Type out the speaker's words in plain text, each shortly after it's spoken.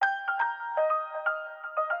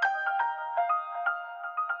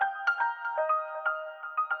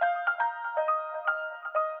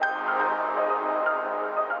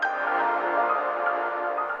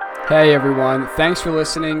Hey everyone, thanks for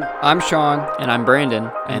listening. I'm Sean. And I'm Brandon,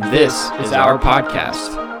 and this is our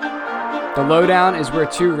podcast. The Lowdown is where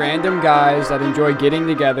two random guys that enjoy getting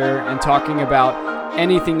together and talking about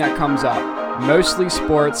anything that comes up, mostly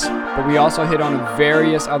sports, but we also hit on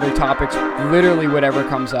various other topics, literally whatever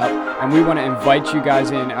comes up, and we want to invite you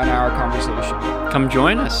guys in on our conversation. Come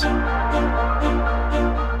join us.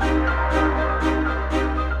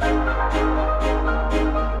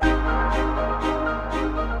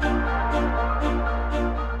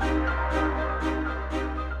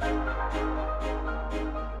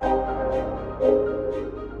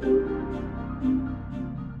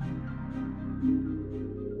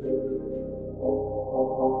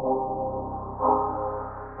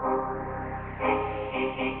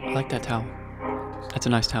 I like that towel. That's a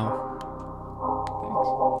nice towel. Thanks.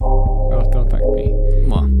 Oh, don't thank me.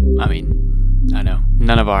 Well, I mean, I know.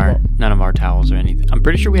 None of our towels or anything. I'm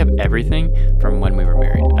pretty sure we have everything from when we were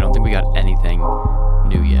married. I don't think we got anything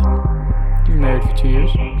new yet. You've been married for 2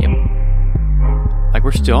 years? Yep. Like,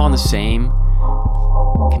 we're still on the same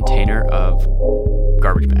container of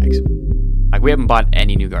garbage bags. Like, we haven't bought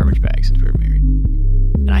any new garbage bags since we were married.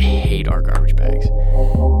 And I hate our garbage bags.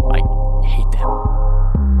 Like, hate them.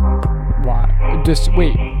 Why? Just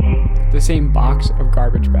wait. The same box of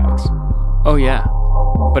garbage bags. Oh yeah,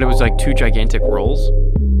 but it was like two gigantic rolls.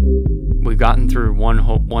 We've gotten through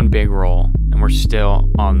one big roll, and we're still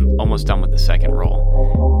almost done with the second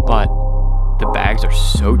roll. But the bags are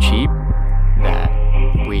so cheap that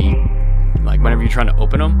whenever you're trying to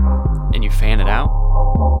open them and you fan it out,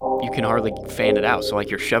 you can hardly fan it out. So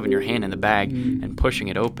like you're shoving your hand in the bag and pushing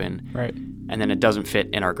it open, right? And then it doesn't fit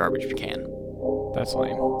in our garbage can. That's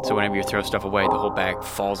lame. So whenever you throw stuff away, the whole bag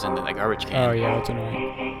falls into the garbage can. Oh yeah, that's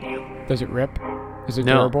annoying. Does it rip? Is it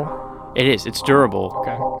No. durable? It is. It's durable.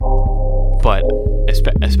 Okay. But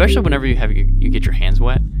especially whenever you get your hands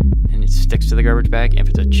wet and it sticks to the garbage bag, if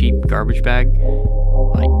it's a cheap garbage bag,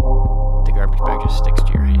 like the garbage bag just sticks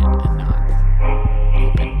to your hand and not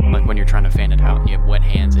open. Like when you're trying to fan it out and you have wet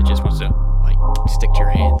hands, it just wants to like stick to your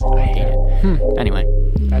hands. I hate it. Anyway.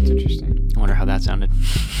 That's interesting. I wonder how that sounded.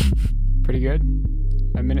 Pretty good.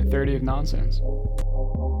 A minute 30 of nonsense.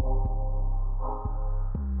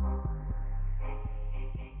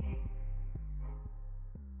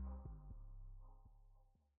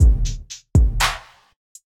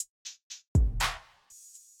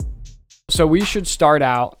 So we should start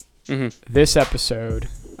out this episode.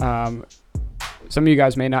 Some of you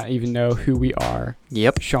guys may not even know who we are.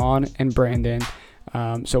 Yep. Sean and Brandon.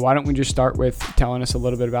 So why don't we just start with telling us a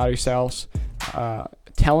little bit about yourselves,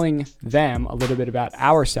 telling them a little bit about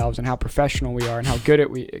ourselves and how professional we are and how good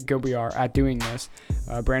we are at doing this.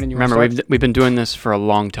 Brandon, you remember want to start? we've been doing this for a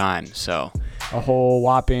long time, so A whole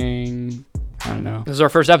whopping, I don't know. this is our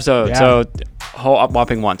first episode, Yeah. so whole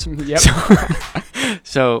whopping once. Yep.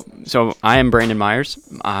 So I am Brandon Myers.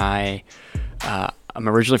 I'm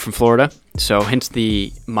originally from Florida, so hence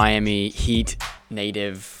the Miami Heat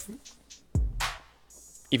native.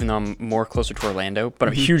 Even though I'm more closer to Orlando, but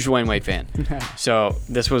I'm a huge Dwayne Wade fan. So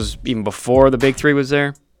this was even before the Big Three was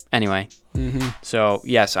there. Anyway, so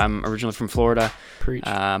yes, I'm originally from Florida. Preach.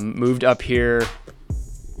 Moved up here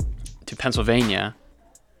to Pennsylvania.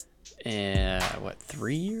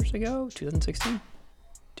 3 years ago? 2016?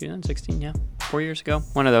 2016, yeah, 4 years ago.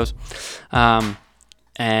 One of those.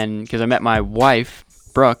 And because I met my wife,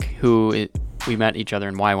 Brooke, we met each other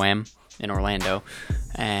in YWAM in Orlando,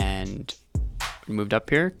 and moved up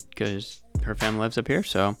here because her family lives up here.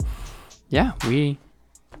 So yeah,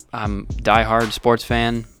 I'm diehard sports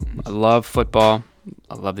fan. I love football.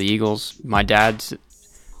 I love the Eagles. My dad's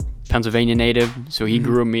Pennsylvania native, so he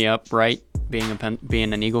grew me up right being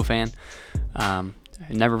an Eagle fan. I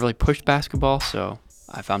never really pushed basketball, so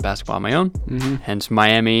I found basketball on my own. Hence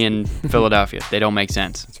Miami and Philadelphia. They don't make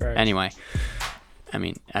sense. That's right. Anyway, I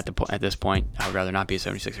mean at this point I would rather not be a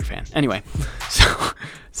 76er fan. Anyway,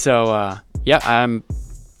 so yeah, I'm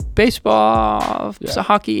baseball,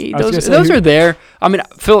 hockey. Those are there. I mean,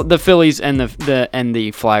 the Phillies and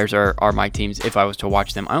the Flyers are my teams. If I was to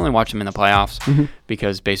watch them, I only watch them in the playoffs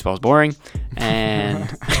because baseball is boring, and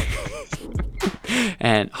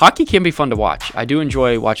and hockey can be fun to watch. I do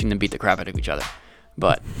enjoy watching them beat the crap out of each other,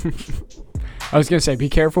 but I was gonna say, be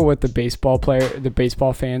careful with the baseball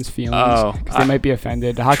fans' feelings, because they might be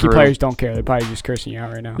offended. The hockey players don't care; they're probably just cursing you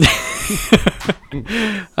out right now.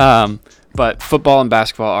 But football and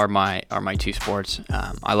basketball are my two sports.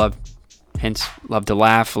 I love to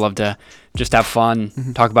laugh, love to just have fun,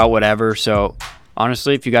 talk about whatever. So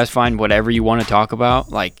honestly, if you guys find whatever you want to talk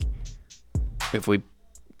about, like if we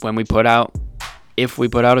put out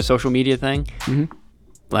a social media thing,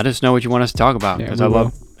 let us know what you want us to talk about, because I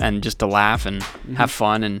and just to laugh and have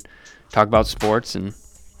fun and talk about sports. And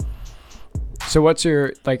so what's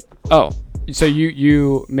your so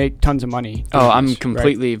you make tons of money doing I'm this,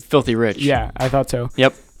 completely filthy rich. right? Yeah, I thought so.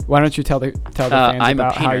 Yep. Why don't you tell the fans I'm a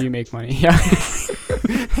about how painter. you make money? Yeah.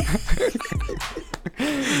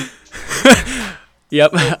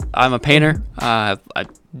 Yep. I'm a painter. I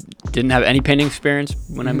didn't have any painting experience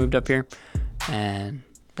when I moved up here, and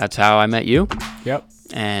that's how I met you. Yep.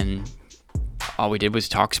 And all we did was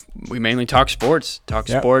talk. We mainly talk sports. Talk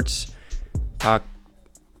Yep. sports. Talk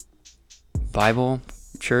Bible,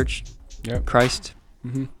 church, Yep. Christ,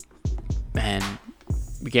 Mm-hmm. and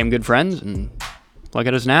became good friends. And look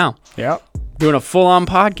at us now, Yep. doing a full-on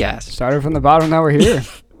podcast. Started from the bottom, now we're here.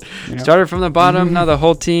 You know? Started from the bottom. Now the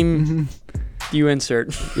whole team. Mhm. You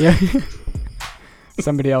insert. Yeah.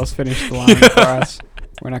 Somebody else finished the line for us.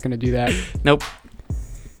 We're not going to do that. Nope.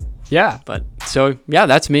 Yeah. But so yeah,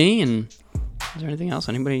 that's me. And is there anything else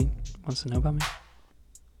anybody wants to know about me?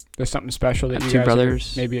 There's something special I that have you two guys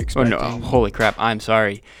brothers. are maybe Oh expecting. no! Oh, holy crap! I'm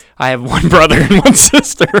sorry. I have one brother and one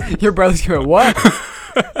sister. Your brothers go, what?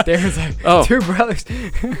 There's like Oh. 2 brothers.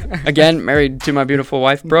 Again, married to my beautiful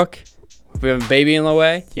wife, Brooke. We have a baby in the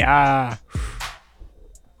way. Yeah.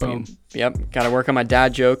 Boom. Yep. Got to work on my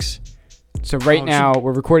dad jokes. So right Oh, now,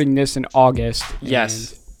 we're recording this in August.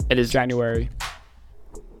 Yes, it and is January.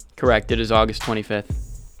 correct. It is August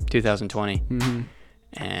 25th, 2020, Mm-hmm.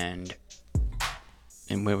 and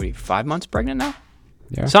what are we? 5 months pregnant now?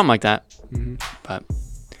 Yeah. Something like that. Mm-hmm. But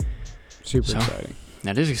Super So- exciting.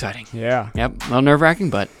 that is exciting. Yeah. Yep. A little nerve-wracking,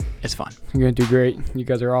 but it's fun. You're going to do great. You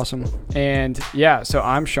guys are awesome. And yeah, so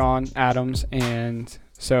I'm Sean Adams. And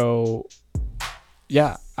so,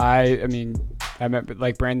 yeah, I mean, I met,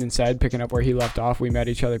 like Brandon said, picking up where he left off. We met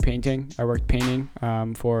each other painting. I worked painting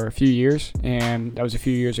for a few years, and that was a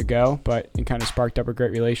few years ago, but it kind of sparked up a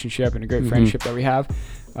great relationship and a great friendship that we have.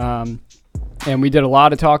 And we did a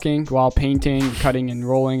lot of talking while painting, cutting and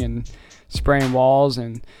rolling and spraying walls.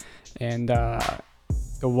 And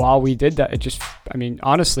while we did that, it just, I mean,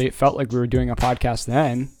 honestly, it felt like we were doing a podcast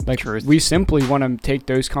then. Like, Truth. we simply want to take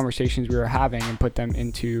those conversations we were having and put them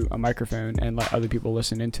into a microphone and let other people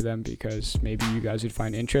listen into them, because maybe you guys would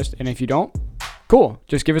find interest. And if you don't, cool.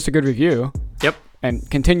 Just give us a good review. Yep. And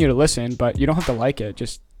continue to listen, but you don't have to like it.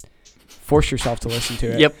 Just force yourself to listen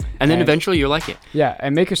to it. Yep. And then And- eventually you'll like it. Yeah,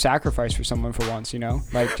 and make a sacrifice for someone for once, you know?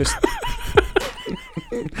 Like, just...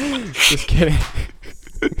 just kidding.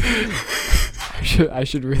 I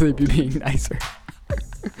should really be being nicer.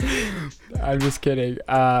 I'm just kidding.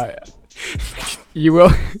 You will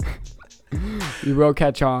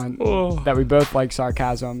catch on that we both like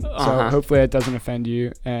sarcasm. So Uh-huh. hopefully it doesn't offend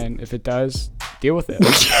you, and if it does, deal with it.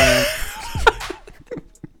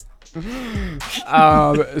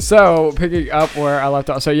 So picking up where I left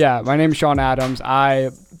off. So yeah, my name is Sean Adams.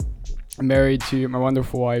 I'm married to my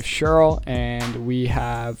wonderful wife Cheryl, and we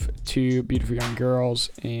have 2 beautiful young girls.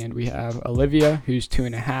 And we have Olivia, who's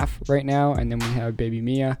 2.5 right now, and then we have baby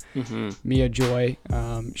Mia, Mia Joy.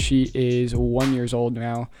 She is 1 year old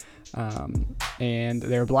now, and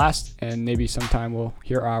they're a blast. And maybe sometime we'll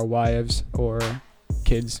hear our wives or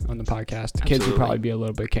kids on the podcast. The kids would Absolutely. probably be a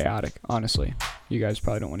little bit chaotic, honestly. You guys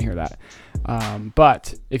probably don't want to hear that.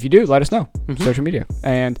 But if you do, let us know. Social media.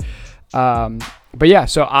 And but yeah,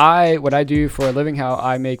 so what I do for a living, how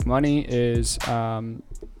I make money is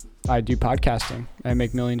I do podcasting. I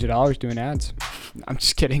make millions of dollars doing ads. I'm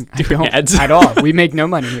just kidding. I Doing don't ads? at all. We make no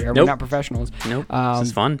money here. We're Nope. not professionals. Nope. This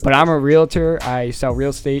is fun. But I'm a realtor. I sell real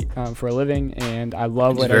estate for a living, and I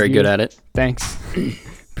love He's what I do. very good at it. Thanks.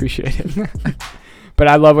 Appreciate it. But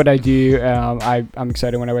I love what I do. I'm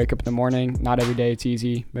excited when I wake up in the morning. Not every day it's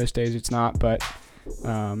easy. Most days it's not, but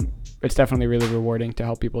it's definitely really rewarding to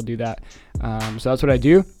help people do that. So that's what I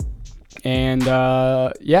do. And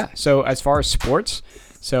yeah, so as far as sports,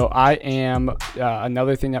 so I am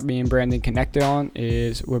another thing that me and Brandon connected on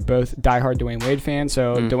is we're both diehard Dwayne Wade fans.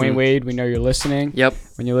 So Dwayne Wade, we know you're listening. Yep.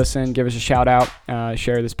 When you listen, give us a shout out,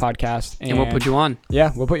 share this podcast, And we'll put you on.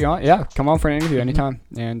 Yeah, we'll put you on. Yeah, come on for an interview anytime,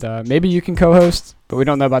 and maybe you can co-host, but we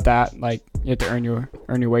don't know about that. Like, you have to earn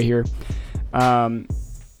your way here.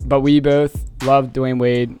 But we both love Dwayne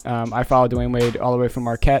Wade. I followed Dwayne Wade all the way from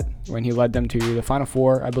Marquette when he led them to the Final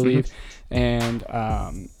Four, I believe, and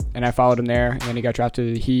I followed him there. And then he got drafted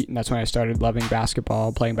to the Heat, and that's when I started loving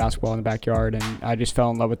basketball, playing basketball in the backyard, and I just fell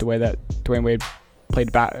in love with the way that Dwayne Wade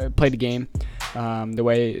played the game. The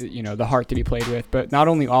way, the heart that he played with, but not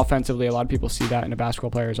only offensively. A lot of people see that in a basketball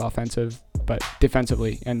player is offensive, but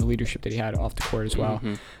defensively, and the leadership that he had off the court as well.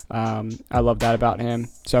 I love that about him.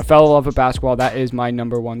 So I fell in love with basketball. That is my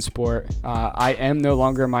number one sport. I am no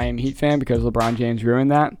longer a Miami Heat fan because LeBron James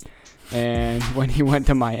ruined that. And when he went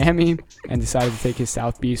to Miami and decided to take his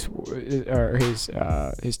South Beach or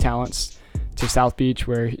his talents to South Beach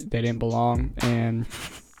where they didn't belong, and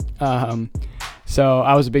so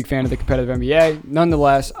I was a big fan of the competitive NBA.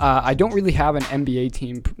 Nonetheless, I don't really have an NBA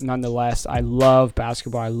team. Nonetheless, I love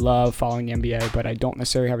basketball. I love following the NBA, but I don't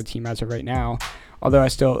necessarily have a team as of right now. Although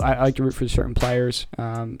I like to root for certain players.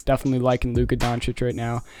 Definitely liking Luka Doncic right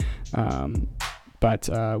now. But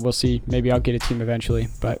we'll see. Maybe I'll get a team eventually,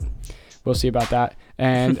 but we'll see about that.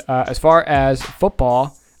 And as far as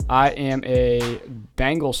football, I am a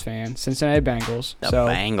Bengals fan, Cincinnati Bengals. The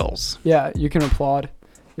Bengals. Yeah, you can applaud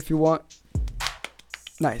if you want.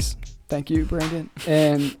 Nice. Thank you, Brandon.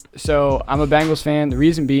 And so I'm a Bengals fan. The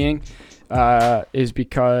reason being is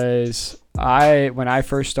because when I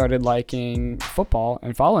first started liking football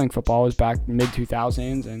and following football was back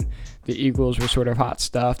mid-2000s, and the Eagles were sort of hot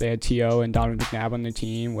stuff. They had T.O. and Donovan McNabb on the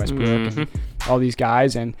team, Westbrook, and all these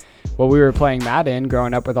guys. And we were playing Madden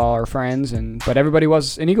growing up with all our friends, but everybody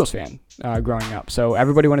was an Eagles fan growing up. So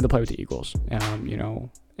everybody wanted to play with the Eagles,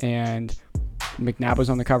 and McNabb was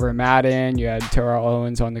on the cover of Madden. You had Terrell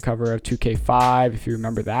Owens on the cover of 2K5, if you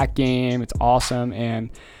remember that game. It's awesome. And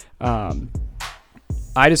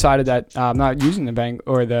I decided that I'm not using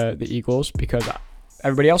the Eagles because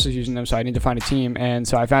everybody else is using them, so I need to find a team. And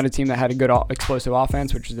so I found a team that had a good explosive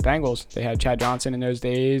offense, which is the Bengals. They had Chad Johnson in those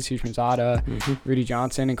days, Hugh Mazada, Rudy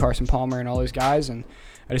Johnson, and Carson Palmer, and all those guys. And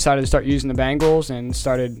I decided to start using the Bengals and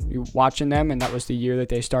started watching them, and that was the year that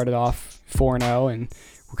they started off 4-0, and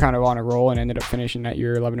we're kind of on a roll and ended up finishing that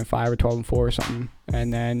year 11-5 or 12-4 or something.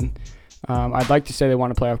 And then I'd like to say they won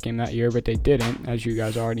a playoff game that year, but they didn't, as you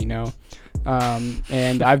guys already know.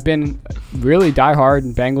 And I've been really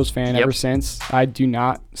diehard Bengals fan ever since. I do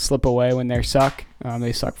not slip away when they suck.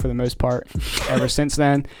 They suck for the most part ever since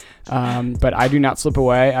then. But I do not slip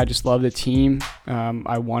away. I just love the team.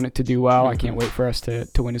 I want it to do well. I can't wait for us to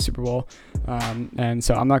win a Super Bowl. And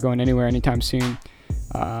so I'm not going anywhere anytime soon.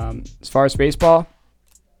 As far as baseball,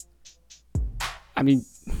 I mean,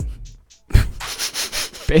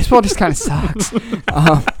 baseball just kind of sucks.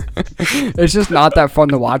 It's just not that fun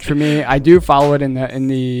to watch for me. I do follow it in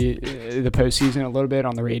the postseason a little bit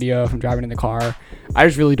on the radio if I'm driving in the car. I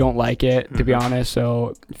just really don't like it, to be honest.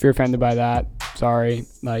 So if you're offended by that, sorry.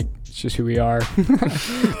 Like, it's just who we are.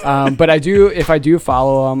 But if I do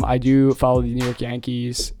follow them, I do follow the New York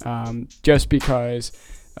Yankees, just because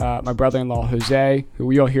my brother-in-law Jose,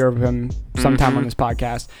 who you'll hear of him sometime on this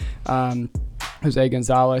podcast, Jose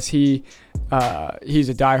Gonzalez, he's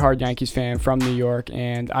a diehard Yankees fan from New York,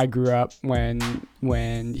 and I grew up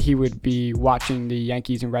when he would be watching the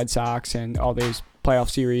Yankees and Red Sox and all those playoff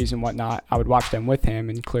series and whatnot. I would watch them with him,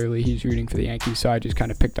 and clearly he's rooting for the Yankees, so I just kind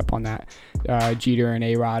of picked up on that. Jeter and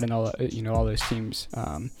A-Rod and all those teams.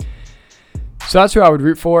 So that's who I would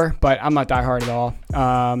root for, but I'm not diehard at all.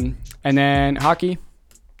 And then hockey.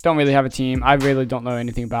 Don't really have a team. I really don't know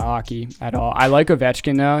anything about hockey at all. I like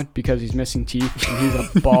Ovechkin, though, because he's missing teeth and he's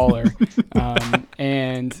a baller.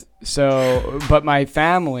 And so, but my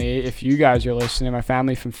family, if you guys are listening, my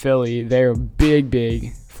family from Philly, they're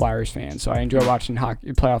big Flyers fans. So I enjoy watching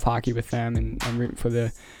playoff hockey with them and rooting for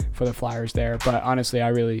the Flyers there. But honestly, I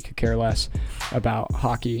really could care less about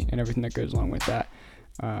hockey and everything that goes along with that.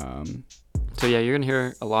 So yeah, you're gonna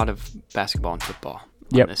hear a lot of basketball and football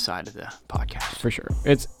on this side of the podcast. For sure.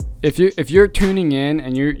 It's if you're tuning in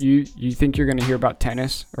and you think you're gonna hear about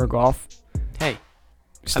tennis or golf, hey,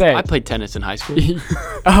 stay. I played tennis in high school.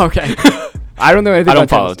 Oh, okay. I don't know anything. I don't about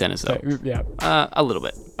follow tennis though. Yeah, a little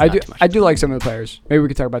bit. I do like some of the players. Maybe we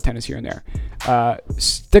could talk about tennis here and there.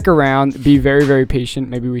 Stick around. Be very, very patient.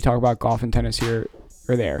 Maybe we talk about golf and tennis here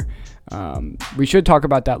or there. We should talk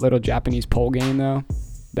about that little Japanese pole game though.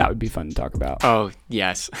 That would be fun to talk about. Oh,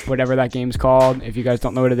 yes. Whatever that game's called. If you guys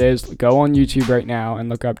don't know what it is, go on YouTube right now and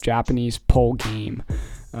look up Japanese pole game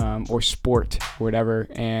or sport or whatever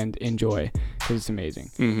and enjoy because it's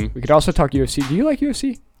amazing. Mm-hmm. We could also talk UFC. Do you like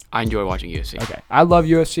UFC? I enjoy watching UFC. Okay. I love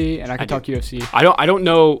UFC and I can talk UFC. I don't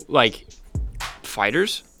know like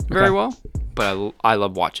fighters very well, but I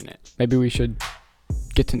love watching it. Maybe we should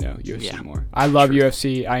get to know UFC more. I love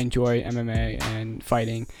UFC. I enjoy MMA and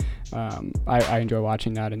fighting. I enjoy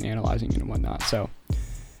watching that and analyzing it and whatnot. So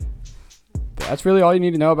that's really all you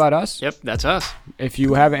need to know about us. Yep, that's us. If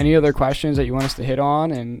you have any other questions that you want us to hit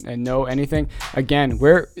on and know anything, again,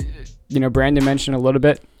 we're, Brandon mentioned a little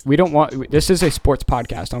bit. This is a sports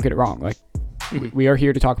podcast. Don't get it wrong. Like we are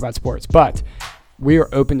here to talk about sports, but we are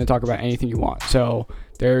open to talk about anything you want. So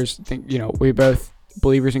we're both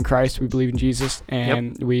believers in Christ. We believe in Jesus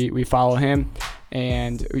and we follow him.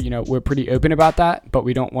 And, we're pretty open about that, but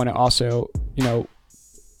we don't want to also,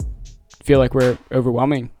 feel like we're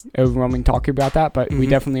overwhelming talking about that, but we Mhm.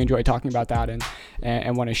 definitely enjoy talking about that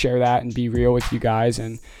and want to share that and be real with you guys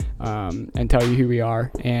and tell you who we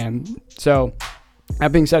are. And so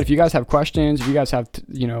that being said, if you guys have questions, if you guys have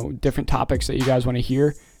different topics that you guys want to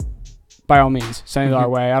hear, by all means, send it our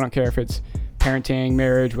Mhm. way. I don't care if it's parenting,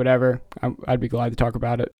 marriage, whatever. I'd be glad to talk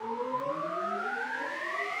about it.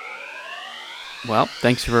 Well,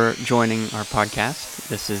 thanks for joining our podcast.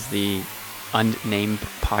 This is the unnamed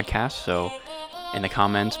podcast. So in the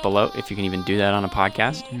comments below, if you can even do that on a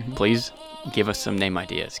podcast, please give us some name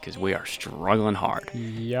ideas because we are struggling hard.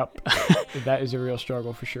 Yep. That is a real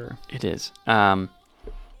struggle for sure. It is.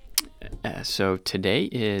 So today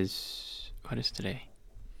is, what is today?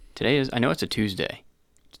 Today is, I know it's a Tuesday.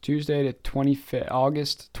 It's Tuesday the 25th,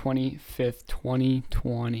 August 25th,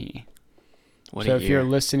 2020. What So a if year. you're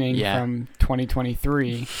listening from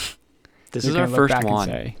 2023, This you're is our gonna look first back one.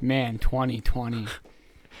 and say, man, 2020.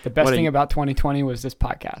 The best What a- thing about 2020 was this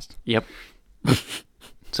podcast. Yep.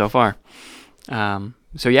 So far.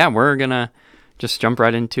 So yeah, we're gonna just jump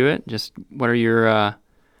right into it. Just what are your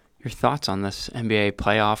thoughts on this NBA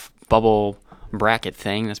playoff bubble bracket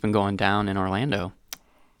thing that's been going down in Orlando?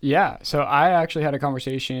 Yeah, so I actually had a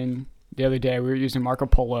conversation the other day. We were using Marco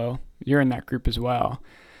Polo. You're in that group as well.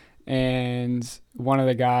 And one of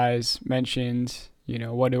the guys mentioned,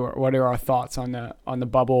 what are our thoughts on the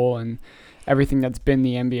bubble and everything that's been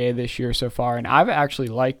the NBA this year so far. And I've actually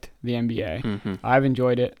liked the NBA. Mm-hmm. I've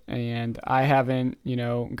enjoyed it, and I haven't,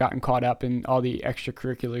 gotten caught up in all the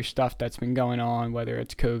extracurricular stuff that's been going on, whether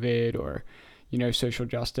it's COVID or, social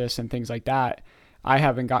justice and things like that. I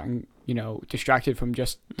haven't gotten, distracted from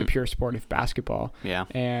just the pure sport of basketball. Yeah.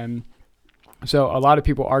 And so a lot of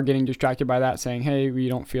people are getting distracted by that, saying, hey, we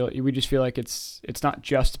just feel like it's not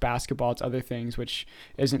just basketball, it's other things, which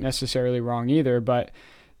isn't necessarily wrong either, but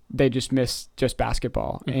they just miss just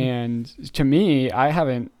basketball. Mm-hmm. And to me, I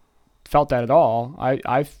haven't felt that at all.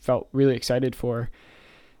 I felt really excited for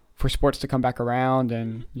sports to come back around,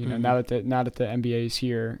 and now that the NBA is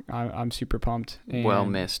here, I'm super pumped. And Well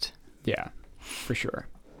missed. yeah, for sure.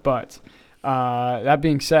 But that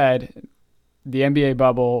being said, the NBA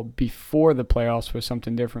bubble before the playoffs was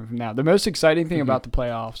something different from now. The most exciting thing about the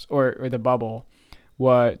playoffs or the bubble,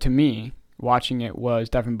 to me, watching it, was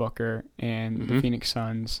Devin Booker and the Phoenix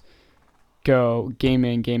Suns go game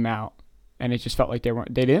in, game out, and it just felt like they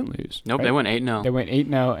didn't lose. Nope, right? they went 8-0. They went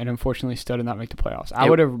 8-0 and unfortunately still did not make the playoffs. I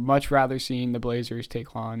would have much rather seen the Blazers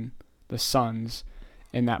take on the Suns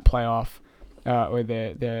in that playoff, or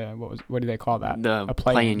what do they call that? The A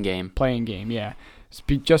play-in game. Playing game, yeah.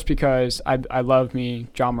 Just because I love me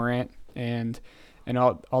John Morant and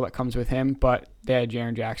all that comes with him, but they had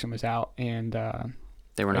Jaren Jackson was out, and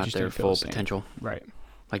They were I not just their didn't feel full the same. potential. Right.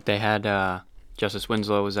 Like they had Justice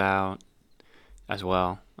Winslow was out as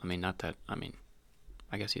well.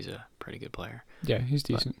 I guess he's a pretty good player. Yeah, he's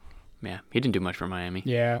decent. Yeah, he didn't do much for Miami.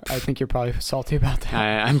 Yeah, I think you're probably salty about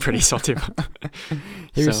that. I'm pretty salty about that.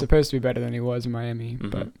 He was supposed to be better than he was in Miami,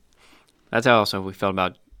 but that's how also we felt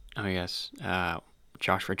about, I guess,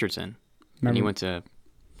 Josh Richardson when he went to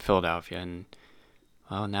Philadelphia, and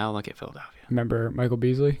now look at Philadelphia. Remember Michael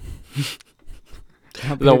Beasley?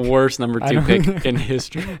 The worst number 2 pick in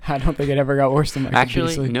history. I don't think it ever got worse than Michael Beasley.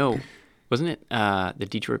 Actually, no. Wasn't it the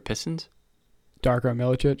Detroit Pistons? Darko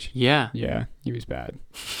Milicic? Yeah. Yeah, he was bad.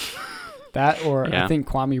 That or Yeah. I think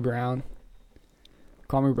Kwame Brown.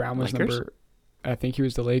 Kwame Brown was Lakers? I think he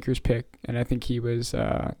was the Lakers pick, and I think he was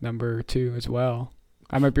number 2 as well.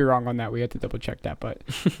 I might be wrong on that. We had to double check that, but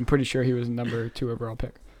I'm pretty sure he was number 2 overall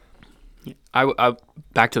pick. Yeah. I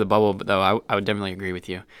back to the bubble, but though I would definitely agree with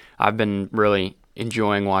you. I've been really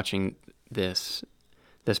enjoying watching this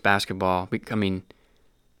basketball. I mean,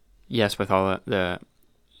 yes, with all the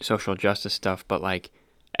social justice stuff, but like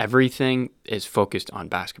everything is focused on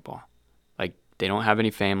basketball. Like they don't have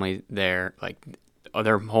any family there. Like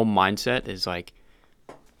their whole mindset is like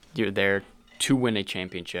you're there to win a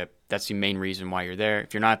championship. That's the main reason why you're there.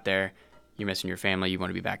 If you're not there, you're missing your family. You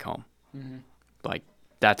want to be back home. Mm-hmm. Like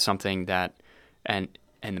that's something that, and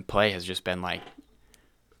the play has just been like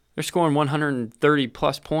they're scoring 130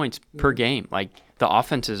 plus points per game. Like the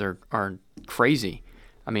offenses are crazy.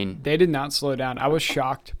 I mean, they did not slow down. I was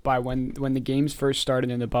shocked by when the games first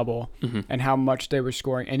started in the bubble and how much they were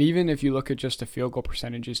scoring. And even if you look at just the field goal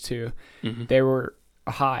percentages too, they were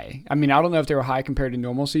high. I mean, I don't know if they were high compared to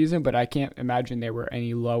normal season, but I can't imagine they were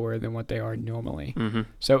any lower than what they are normally.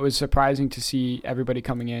 So it was surprising to see everybody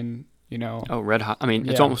coming in, Oh, red hot. I mean,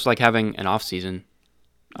 it's almost like having an off season.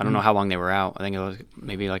 I don't know how long they were out. I think it was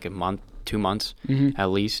maybe like a month, 2 months at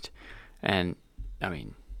least. And I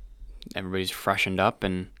mean, everybody's freshened up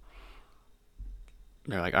and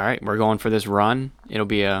they're like, all right, we're going for this run. It'll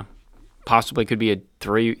be possibly could be a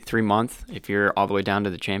 3-month if you're all the way down to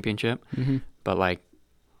the championship. Mm-hmm. But like,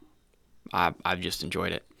 I've just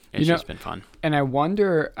enjoyed it. It's just been fun. And I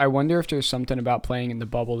wonder if there's something about playing in the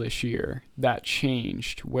bubble this year that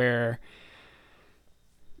changed where,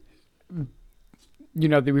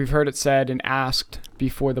 we've heard it said and asked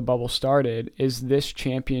before the bubble started, is this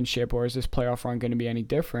championship or is this playoff run going to be any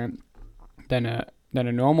different than a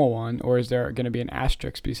normal one, or is there going to be an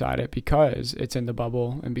asterisk beside it because it's in the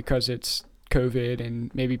bubble and because it's COVID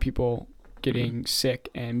and maybe people getting sick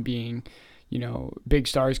and being, big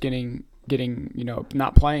stars getting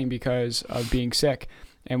not playing because of being sick,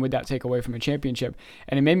 and would that take away from a championship?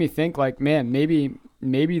 And it made me think like, man,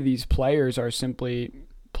 maybe these players are simply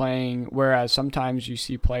playing, whereas sometimes you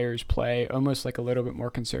see players play almost like a little bit more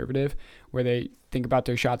conservative, where they think about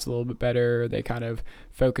their shots a little bit better, they kind of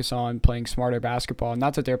focus on playing smarter basketball.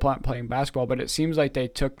 Not that they're playing basketball, but it seems like they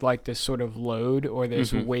took like this sort of load or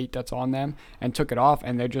this weight that's on them and took it off,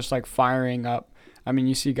 and they're just like firing up. I mean,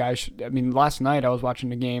 you see guys, last night I was watching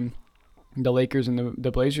the game, the Lakers and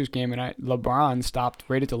the Blazers game, and LeBron stopped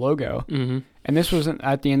right at the logo. Mm-hmm. And this wasn't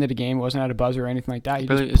at the end of the game, wasn't at a buzzer or anything like that. He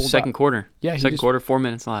just pulled second up. quarter. Yeah, second quarter, 4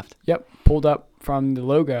 minutes left. Yep, pulled up from the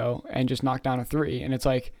logo and just knocked down a three. And it's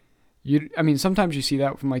like, sometimes you see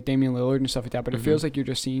that from like Damian Lillard and stuff like that, but it feels like you're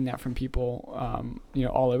just seeing that from people,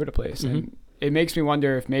 all over the place. Mm-hmm. And it makes me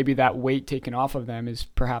wonder if maybe that weight taken off of them is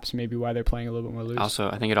perhaps maybe why they're playing a little bit more loose. Also,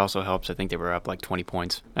 I think it also helps. I think they were up like 20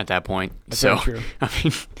 points at that point. That's very true.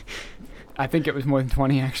 I think it was more than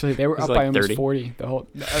 20, actually. They were up by almost 40.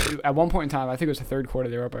 At one point in time, I think it was the third quarter,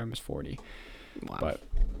 they were up by almost 40. Wow. But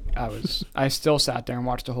I still sat there and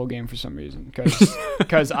watched the whole game for some reason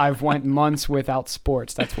because I've went months without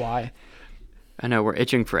sports. That's why. I know, we're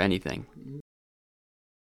itching for anything.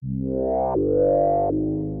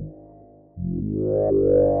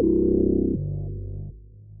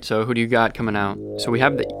 So who do you got coming out? So we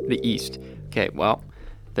have the East. Okay, well,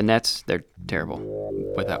 the Nets, they're terrible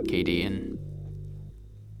without KD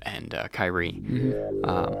and Kyrie.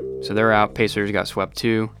 Mm-hmm. So they're out. Pacers got swept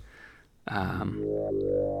too.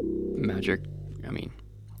 Magic,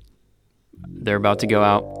 they're about to go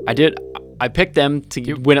out. I picked them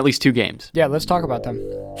to win at least 2 games. Yeah, let's talk about them.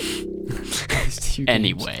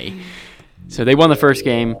 Anyway, so they won the first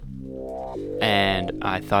game, and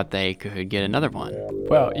I thought they could get another one.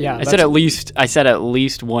 Well, yeah. I said at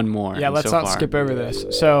least one more. Yeah, let's not skip over this.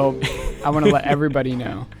 So I want to let everybody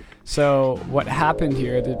know. So what happened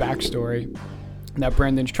here, the backstory that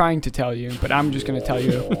Brandon's trying to tell you, but I'm just going to tell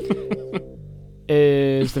you,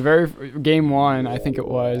 is the very game 1, I think it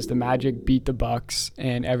was, the Magic beat the Bucks,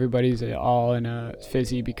 and everybody's all in a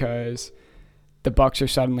fizzy because the Bucks are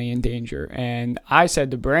suddenly in danger. And I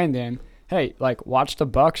said to Brandon, hey, like, watch the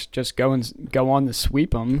Bucks just go on to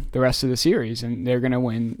sweep them the rest of the series, and they're going to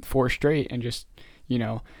win 4 straight and just,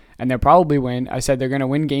 and they'll probably win. I said they're going to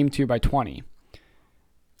win game 2 by 20.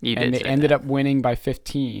 And they ended up winning by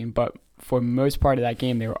 15, but for most part of that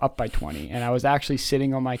game, they were up by 20. And I was actually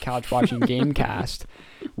sitting on my couch watching Gamecast,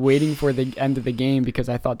 waiting for the end of the game because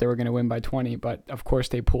I thought they were going to win by 20. But, of course,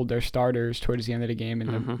 they pulled their starters towards the end of the game, and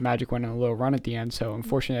the Magic went on a little run at the end. So,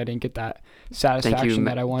 unfortunately, I didn't get that satisfaction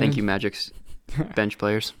that I wanted. Thank you, Magic's bench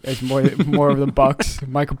players. It's more of the Bucks.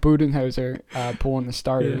 Michael Budenholzer pulling the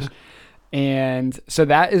starters. Yeah. And so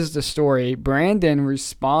that is the story. Brandon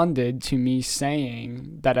responded to me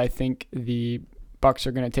saying that I think the Bucks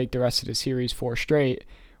are going to take the rest of the series 4 straight,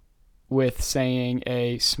 with saying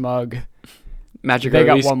a smug Magic. They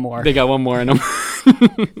got one more. They got one more in them.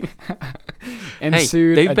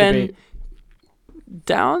 Ensued they've a been debate.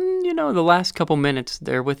 Down, the last couple minutes.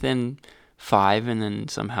 They're within 5, and then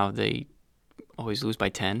somehow they always lose by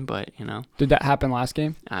 10. But Did that happen last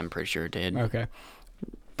game? I'm pretty sure it did. Okay.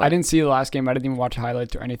 I didn't see the last game. I didn't even watch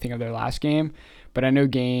highlights or anything of their last game. But I know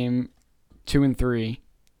game 2 and 3,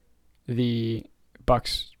 the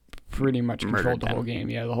Bucks pretty much controlled the whole game.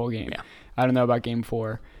 Yeah, the whole game. Yeah. I don't know about game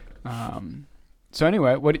 4. So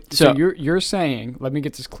anyway, so you're saying, let me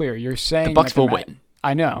get this clear. You're saying the Bucks will win.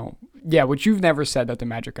 I know. Yeah, which you've never said that the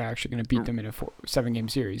Magic are actually going to beat them in a 7-game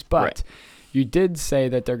series. But right. You did say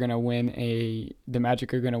that they're going to win the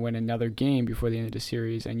Magic are going to win another game before the end of the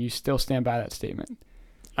series, and you still stand by that statement.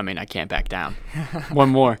 I can't back down. One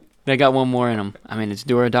more. They got one more in them. It's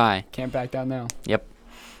do or die. Can't back down now. Yep.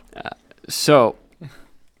 So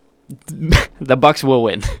the Bucks will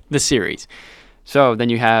win the series. So then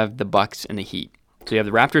you have the Bucks and the Heat. So you have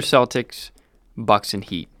the Raptors, Celtics, Bucks, and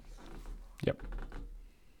Heat. Yep.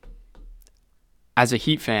 As a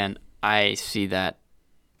Heat fan, I see that,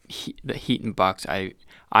 the Heat and Bucks,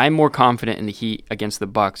 I'm more confident in the Heat against the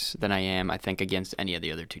Bucks than I am, I think, against any of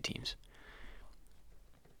the other two teams.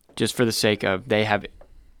 Just for the sake of the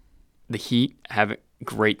Heat have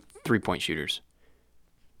great 3-point shooters.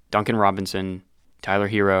 Duncan Robinson, Tyler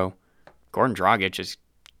Hero, Goran Dragic is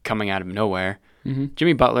coming out of nowhere. Mm-hmm.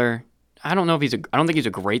 Jimmy Butler, I don't think he's a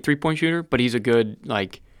great 3-point shooter, but he's a good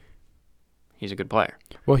player.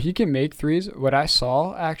 Well, he can make threes. What I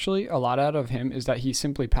saw, actually, a lot out of him is that he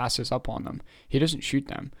simply passes up on them. He doesn't shoot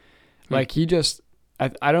them. Like, he just...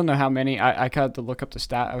 I don't know how many... I had to look up the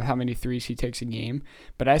stat of how many threes he takes a game.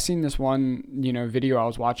 But I seen this one, video I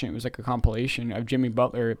was watching. It was like a compilation of Jimmy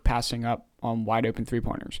Butler passing up on wide-open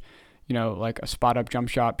three-pointers. Like a spot-up jump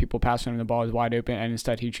shot, people passing him the ball is wide open, and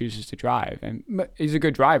instead he chooses to drive. And he's a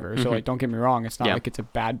good driver, so, don't get me wrong. It's not like it's a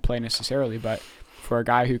bad play necessarily, but... for a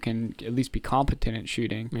guy who can at least be competent at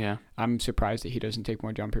shooting, I'm surprised that he doesn't take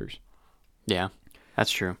more jumpers. Yeah,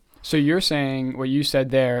 that's true. So you're saying what you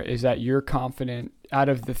said there is that you're confident out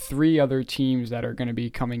of the three other teams that are going to be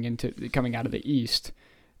coming out of the East.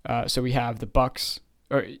 So we have the Bucks,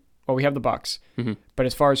 we have the Bucks. Mm-hmm. But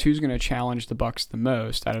as far as who's going to challenge the Bucks the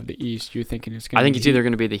most out of the East, you're thinking it's going to be... I think it's either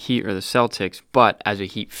going to be the Heat or the Celtics, but as a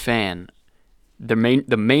Heat fan, the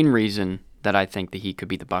main reason that I think the Heat could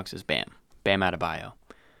beat the Bucks is Bam Adebayo.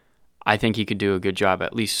 I think he could do a good job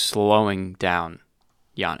at least slowing down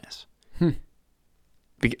Giannis.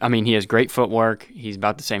 I mean, he has great footwork. He's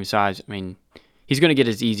about the same size. I mean, he's going to get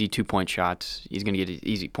his easy 2-point shots. He's going to get his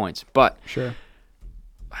easy points. But sure,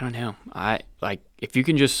 I don't know. If you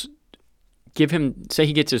can just give him, say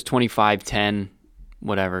he gets his 25, 10,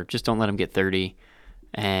 whatever. Just don't let him get 30.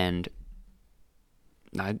 And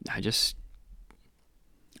I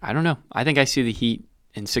don't know. I think I see the Heat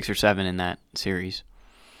in 6 or 7 in that series.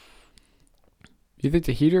 You think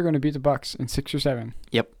the Heat are going to beat the Bucks in 6 or 7?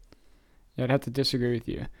 Yep. Yeah, I'd have to disagree with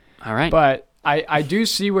you. All right. But I do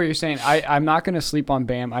see what you're saying. I'm not going to sleep on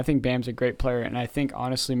Bam. I think Bam's a great player, and I think,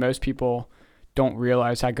 honestly, most people don't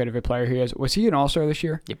realize how good of a player he is. Was he an All-Star this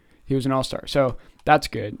year? Yep. He was an All-Star. So that's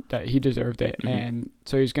good. That he deserved it. Mm-hmm. And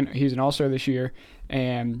so he's an All-Star this year,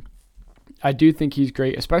 and I do think he's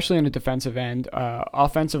great, especially on the defensive end.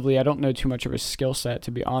 Offensively, I don't know too much of his skill set,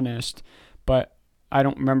 to be honest, but I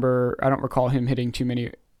don't recall him hitting too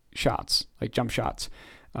many shots, like jump shots.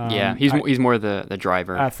 He's more the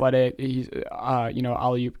driver. Athletic, he's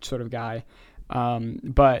alley-oop sort of guy.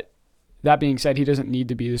 But that being said, he doesn't need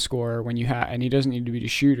to be the scorer and he doesn't need to be the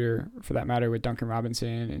shooter for that matter with Duncan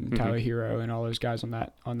Robinson and Tyler Hero and all those guys on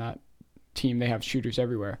that team. They have shooters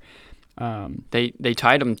everywhere. They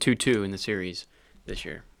tied them 2-2 in the series this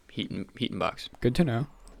year. Heat and Bucks. Good to know.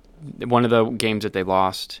 One of the games that they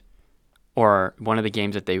lost, or one of the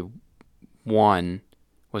games that they won,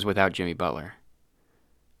 was without Jimmy Butler.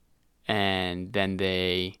 And then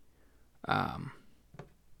they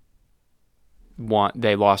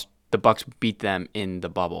lost. The Bucks beat them in the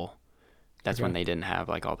bubble. That's when they didn't have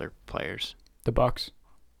all their players. The Bucks.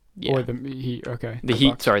 Yeah. Or the Heat. Okay. The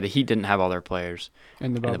Heat. Bucks. Sorry, the Heat didn't have all their players.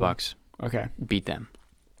 In the bubble. And the Bucks. Okay. Beat them.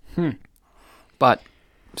 But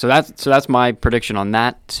so that's my prediction on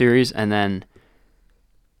that series. And then,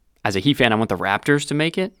 as a Heat fan, I want the Raptors to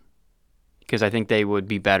make it because I think they would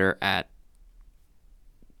be better at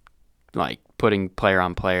putting player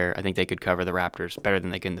on player. I think they could cover the Raptors better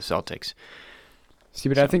than they can the Celtics. See,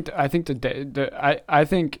 but I'm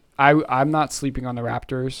not sleeping on the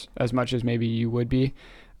Raptors as much as maybe you would be.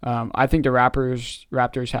 I think the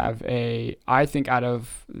Raptors have I think out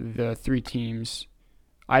of the three teams,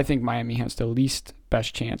 I think Miami has the least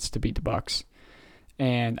best chance to beat the Bucks.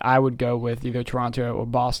 And I would go with either Toronto or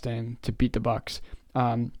Boston to beat the Bucks.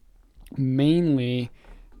 Mainly,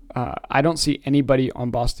 I don't see anybody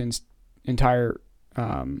on Boston's entire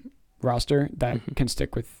roster that can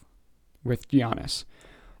stick with Giannis.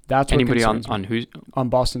 That's anybody what on who's on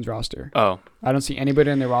Boston's roster. Oh, I don't see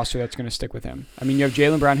anybody in their roster that's going to stick with him. I mean, you have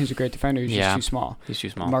Jaylen Brown, who's a great defender. He's just too small. He's too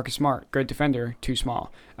small. Marcus Smart, great defender, too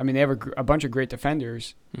small. I mean, they have a bunch of great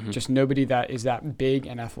defenders, just nobody that is that big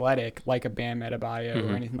and athletic like a Bam Adebayo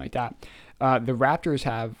or anything like that. The Raptors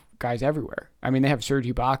have guys everywhere. I mean, they have Serge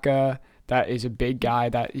Ibaka. That is a big guy.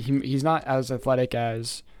 That he's not as athletic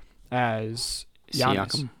as Giannis.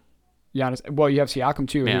 Giannis. Well, you have Siakam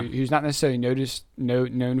too, who's not necessarily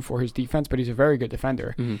known for his defense, but he's a very good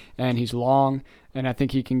defender, and he's long, and I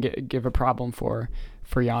think he can give a problem for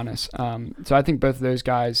Giannis. So I think both of those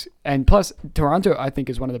guys, and plus Toronto, I think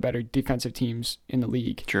is one of the better defensive teams in the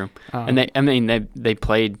league. True, and they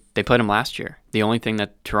played them last year. The only thing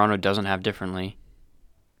that Toronto doesn't have differently,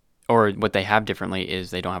 or what they have differently,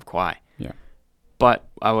 is they don't have Kawhi. Yeah, but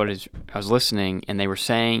I was listening, and they were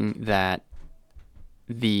saying that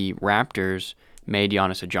the Raptors made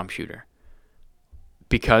Giannis a jump shooter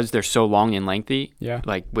because they're so long and lengthy. Yeah.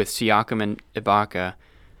 Like with Siakam and Ibaka,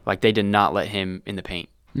 like they did not let him in the paint.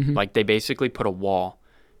 Mm-hmm. Like they basically put a wall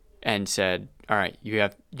and said, "All right, you're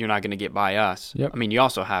not going to get by us." Yep. I mean, you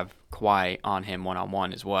also have Kawhi on him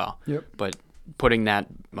one-on-one as well. Yep. But putting that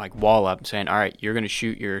like wall up, saying, "All right, you're going to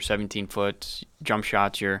shoot your 17-foot jump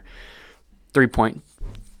shots, your three-point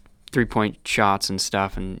shots and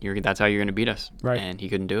stuff, and that's how you're going to beat us." Right. And he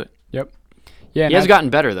couldn't do it. Yep. Yeah. He has gotten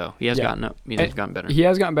better though. He has Yeah. gotten up. He's gotten better. He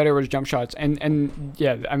has gotten better with his jump shots, and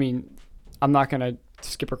yeah, I mean, I'm not gonna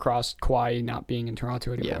skip across Kawhi not being in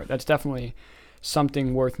Toronto anymore. Yeah. That's definitely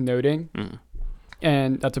something worth noting. Mm.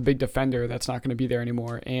 And that's a big defender that's not going to be there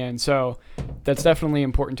anymore. And so that's definitely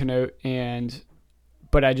important to note.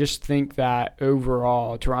 But I just think that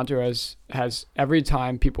overall, Toronto has every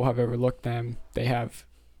time people have overlooked them, they have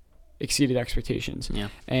exceeded expectations. Yeah.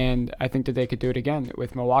 And I think that they could do it again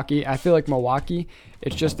with Milwaukee. I feel like Milwaukee,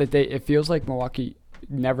 it's just that it feels like Milwaukee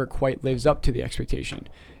never quite lives up to the expectation.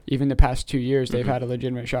 Even the past 2 years, they've had a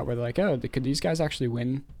legitimate shot where they're like, oh, could these guys actually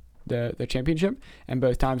win the championship? And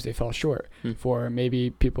both times they fell short. For maybe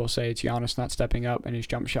people say it's Giannis not stepping up and his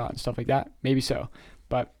jump shot and stuff like that. Maybe so.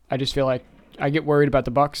 But I just feel like I get worried about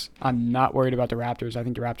the Bucks. I'm not worried about the Raptors. I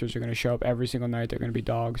think the Raptors are going to show up every single night. They're going to be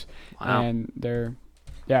dogs. Wow. And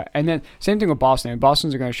yeah. And then same thing with Boston.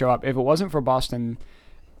 Boston's are going to show up. If it wasn't for Boston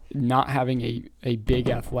not having a big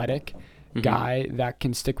athletic guy that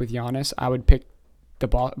can stick with Giannis, I would pick the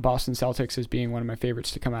Boston Celtics as being one of my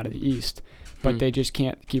favorites to come out of the East. But they just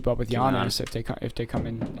can't keep up with Giannis if they come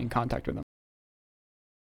in contact with him.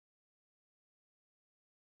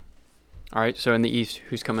 All right, so in the East,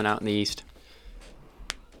 who's coming out in the East?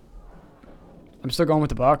 I'm still going with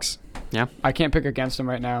the Bucks. Yeah. I can't pick against them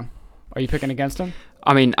right now. Are you picking against them?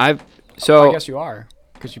 I mean, I guess you are.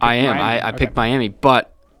 I am. I picked Miami,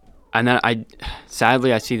 but and then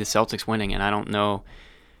sadly I see the Celtics winning, and I don't know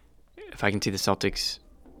if I can see the Celtics.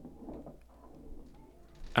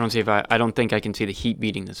 I don't think I can see the Heat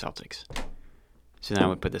beating the Celtics. So then I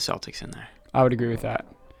would put the Celtics in there. I would agree with that.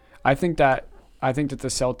 I think that the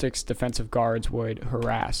Celtics defensive guards would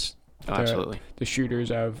harass the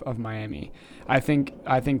shooters of Miami. I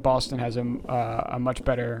think Boston has a much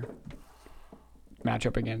better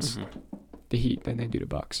matchup against the Heat than they do the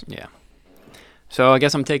Bucks. Yeah. So I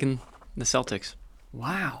guess I'm taking the Celtics.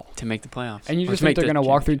 Wow. To make the playoffs. And you just think they're going to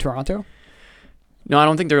walk through Toronto? No, I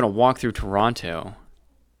don't think they're going to walk through Toronto.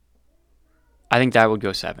 I think that would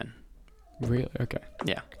go 7. Really? Okay.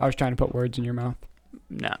 Yeah. I was trying to put words in your mouth.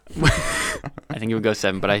 No. I think it would go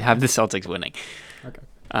 7, but I have the Celtics winning. Okay.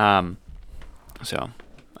 So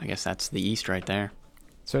I guess that's the East right there.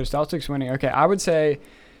 So Celtics winning. Okay, I would say,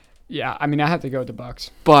 yeah. I mean, I have to go with the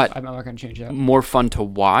Bucks. But I'm not going to change that. More fun to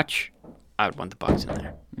watch. I would want the Bucks in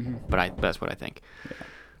there. But that's what I think. Yeah.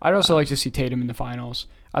 I'd also like to see Tatum in the finals.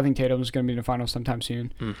 I think Tatum is going to be in the finals sometime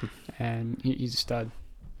soon, and he's a stud.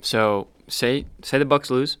 So say the Bucks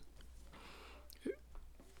lose.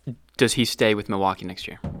 Does he stay with Milwaukee next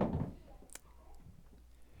year?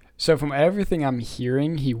 So from everything I'm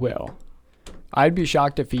hearing, he will. I'd be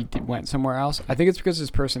shocked if he went somewhere else. I think it's because of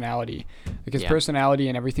his personality. Like his personality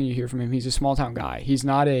and everything you hear from him, he's a small-town guy. He's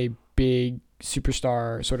not a big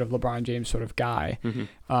superstar, sort of LeBron James sort of guy.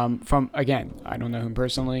 Again, I don't know him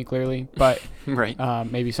personally, clearly, but right.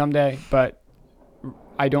 Maybe someday. But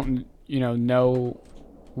I don't, know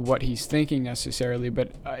what he's thinking necessarily.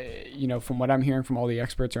 But, from what I'm hearing from all the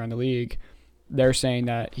experts around the league, they're saying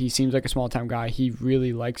that he seems like a small-town guy. He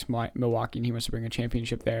really likes Milwaukee, and he wants to bring a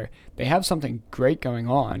championship there. They have something great going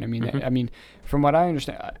on. I mean, from what I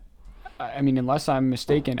understand, unless I'm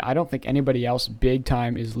mistaken, I don't think anybody else big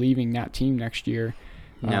time is leaving that team next year.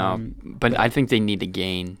 No, but I think they need to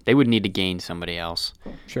gain. They would need to gain somebody else.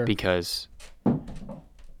 Sure. Because,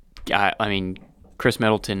 Chris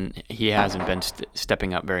Middleton, he hasn't been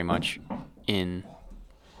stepping up very much in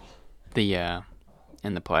the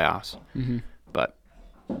playoffs. But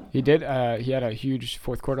he did. He had a huge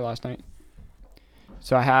fourth quarter last night.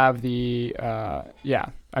 So I have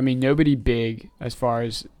nobody big as far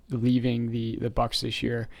as leaving the Bucks this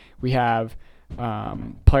year. We have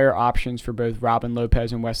player options for both Robin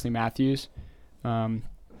Lopez and Wesley Matthews.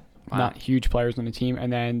 Not huge players on the team.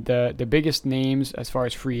 And then the biggest names as far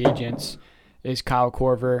as free agents is Kyle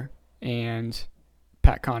Korver and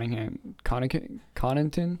Pat Connaughton.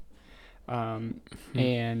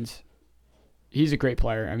 And he's a great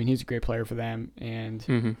player. He's a great player for them,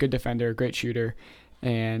 and good defender, great shooter.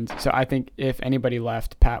 And so I think if anybody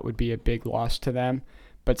left, Pat would be a big loss to them.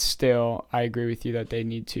 But still, I agree with you that they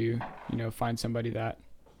need to, find somebody that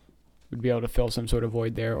would be able to fill some sort of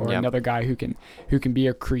void there, or Yep. another guy who can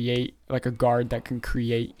be like a guard that can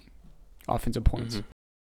create offensive points. Mhm.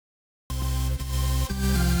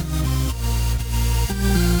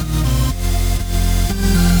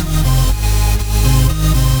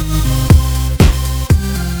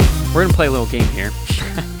 We're gonna play a little game here.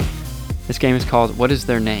 This game is called What Is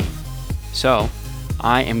Their Name? So,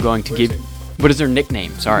 I am going to give... What is their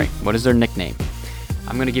nickname? Sorry. What is their nickname?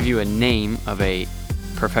 I'm going to give you a name of a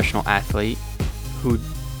professional athlete who...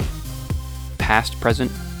 Past, present...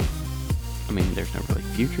 I mean, there's no really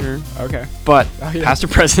future. Okay. But Oh, yeah. past or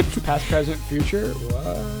present. Past, present, future.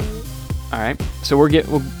 What? All right. So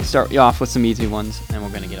we'll start you off with some easy ones, and we're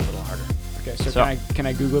going to get a little harder. Okay. So, So- can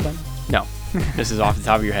I Google them? No. This is off the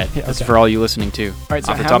top of your head. Yeah, This is okay. for all you listening too. All right.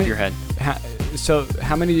 So Off the how top many, of your head. So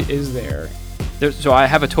how many is there? So I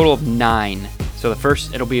have a total of 9. So the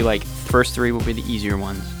first, it'll be like, first 3 will be the easier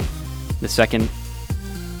ones. The second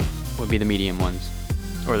would be the medium ones.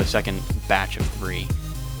 Or the second batch of 3.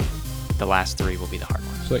 The last 3 will be the hard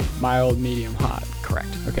ones. So like mild, medium, hot. Correct.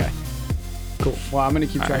 Okay. Cool. Well, I'm gonna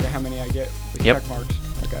keep All track right. of how many I get with Yep. check marks.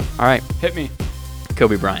 Okay. All right. Hit me.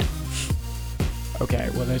 Kobe Bryant. Okay.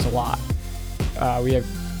 Well, there's a lot. We have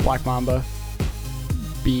Black Mamba,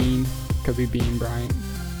 Bean, Kobe Bean Bryant.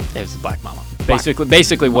 It was the Black Mama.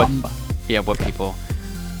 Basically what... Mamba. Yeah, what Okay. people...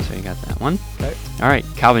 So you got that one. Okay. All right.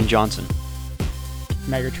 Calvin Johnson.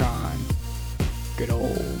 Megatron. Good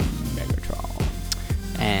old Megatron.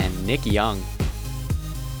 And Nick Young.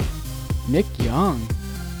 Nick Young.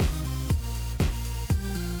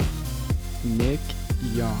 Nick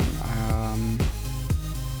Young.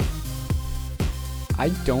 I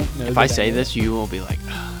don't know. If that I say know. this, you will be like...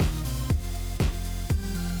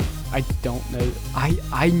 I don't know.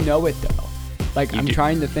 I know it though. Like, You I'm do.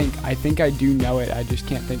 trying to think. I think I do know it. I just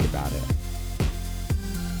can't think about it.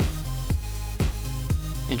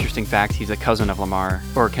 Interesting fact, he's a cousin of Lamar,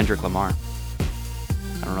 or Kendrick Lamar.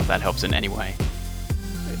 I don't know if that helps in any way.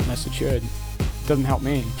 Unless it should. Doesn't help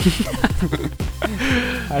me.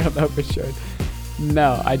 I don't know if it should.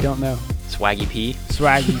 No, I don't know. Swaggy P.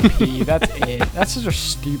 Swaggy P. That's it. That's such a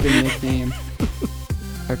stupid nickname.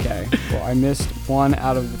 Okay. Well, I missed one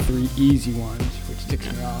out of the 3 easy ones, which ticks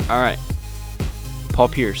me off. All right. Paul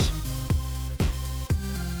Pierce.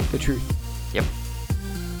 The truth. Yep.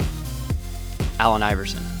 Allen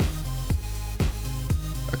Iverson.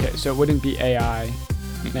 Okay, so it wouldn't be AI,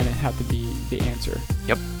 then it'd have to be the answer.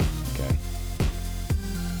 Yep. Okay.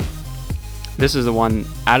 This is the one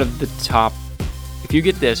out of the top. If you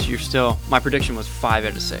get this, you're still... My prediction was 5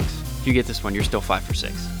 out of 6. If you get this one, you're still 5 for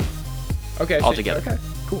 6. Okay. so- Altogether. Okay.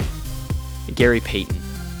 Cool. Gary Payton.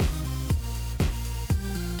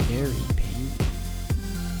 Gary Payton.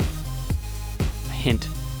 Hint.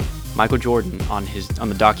 Michael Jordan on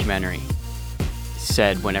the documentary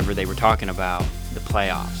said whenever they were talking about the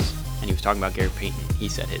playoffs and he was talking about Gary Payton, he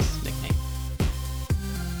said his nickname.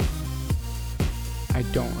 I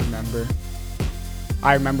don't remember.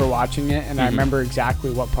 I remember watching it, and I Mhm. remember exactly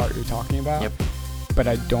what part you're talking about. Yep. But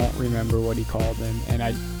I don't remember what he called him, and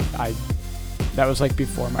I that was like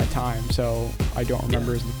before my time, so I don't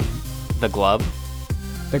remember his nickname. The glove.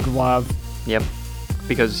 The glove. Yep.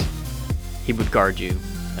 Because he would guard you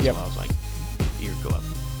as Yep. well as like your glove.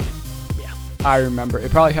 Yeah. I remember.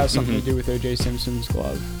 It probably has something Mhm. to do with O.J. Simpson's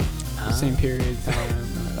glove. The same period of time.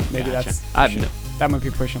 Maybe Gotcha. that's. That might be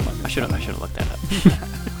pushing limits. I should have looked that up.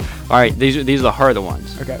 All right, these are the harder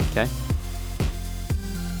ones. Okay. Okay.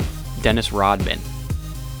 Dennis Rodman.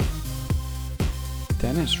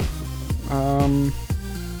 Dennis. I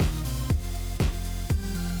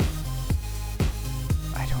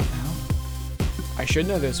don't know. I should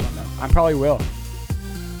know this one though. I probably will.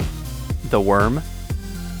 The Worm,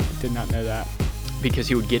 Did not know that. because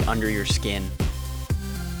he would get under your skin.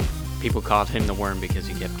 People called him the Worm because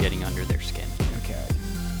he kept getting under their skin. Okay.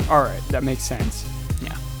 All right, that makes sense.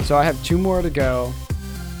 Yeah. So I have 2 more to go.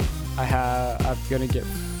 I'm gonna get.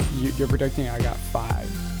 You're predicting I got 5.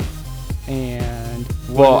 And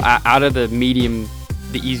Well, out of the medium,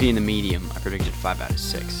 the easy and the medium, I predicted 5 out of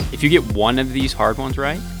 6. If you get one of these hard ones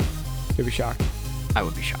right, you'll be shocked. I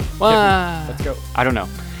would be shocked. Hit me. Well, Let's go. I don't know.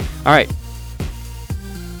 All right.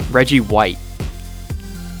 Reggie White.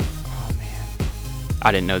 Oh man,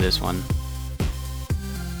 I didn't know this one.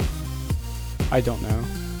 I don't know.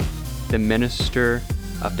 The Minister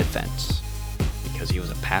of Defense, because he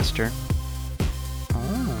was a pastor.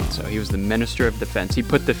 Oh. So he was the Minister of Defense. He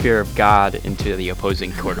put the fear of God into the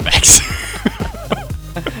opposing quarterbacks.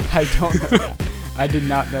 I don't know that. I did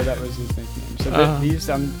not know that was his nickname. So these,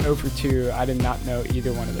 I'm 0 for 2. I did not know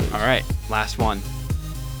either one of those. All right, last one.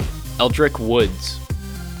 Eldrick Woods.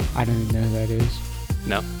 I don't even know who that is.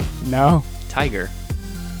 No. No. Tiger.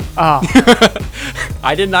 Oh.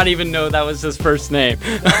 I did not even know that was his first name.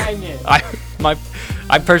 Dang it.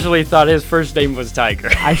 I personally thought his first name was Tiger.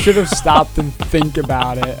 I should have stopped and think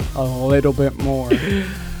about it a little bit more.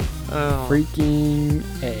 Oh. Freaking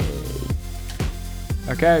A.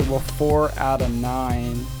 Okay, well, 4 out of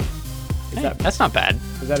 9. That's not bad.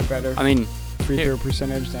 Is that a better I mean, free throw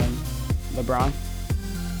percentage than LeBron?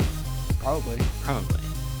 Probably.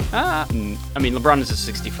 I mean, LeBron is a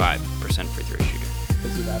 65% free throw shooter.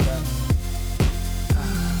 Is he that bad?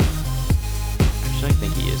 Actually, I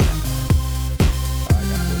think he is that bad. Oh, I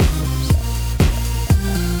got 44%.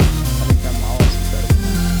 I think that Wallace is better than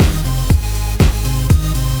that.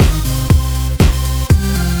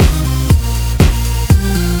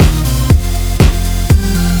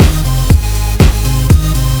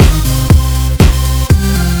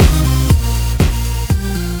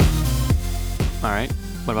 All right.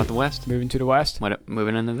 What about the West? Moving to the West.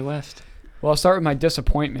 Moving into the West. Well, I'll start with my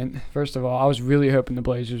disappointment. First of all, I was really hoping the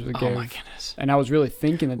Blazers would give. Oh my goodness. And I was really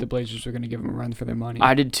thinking that the Blazers were going to give them a run for their money.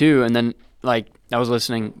 I did too, and then I was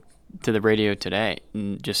listening to the radio today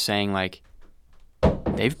and just saying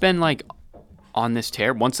they've been on this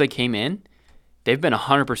tear. Once they came in, they've been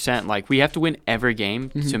 100%. We have to win every game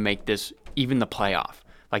to make this even the playoff.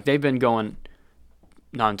 They've been going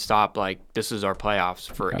nonstop. This is our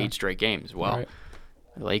playoffs for 8 straight games. Well, right.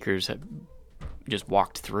 The Lakers have just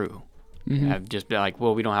walked through. Mm-hmm. Have just been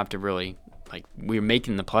well, we don't have to really we're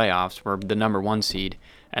making the playoffs. We're the number 1 seed,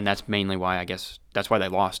 and that's mainly why I guess that's why they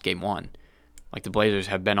lost game 1. The Blazers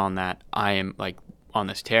have been on that on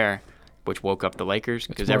this tear, which woke up the Lakers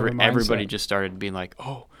because everybody just started being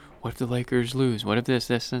oh, what if the Lakers lose? What if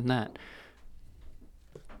this, and that?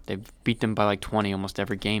 They've beat them by 20 almost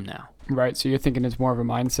every game now. Right, so you're thinking it's more of a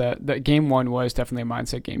mindset. That game 1 was definitely a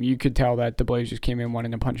mindset game. You could tell that the Blazers came in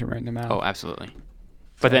wanting to punch him right in the mouth. Oh, absolutely.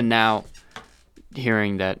 But then now,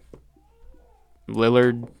 hearing that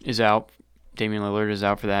Lillard is out, Damian Lillard is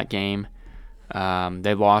out for that game.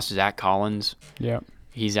 They lost Zach Collins. Yep.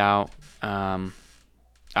 He's out.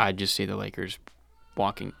 I just see the Lakers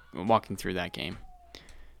walking through that game.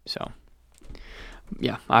 So,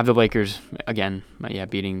 yeah, I have the Lakers again. Yeah,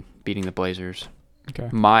 beating the Blazers.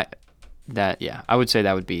 Okay. I would say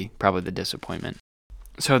that would be probably the disappointment.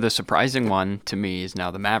 So the surprising one to me is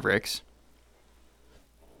now the Mavericks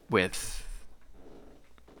with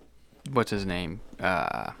what's his name,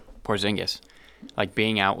 Porzingis,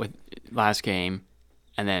 being out with last game,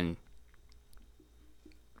 and then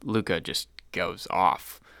Luka just goes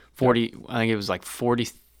off. 40, I think it was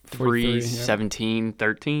 43, 17,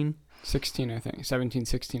 13. 16, I think. 17,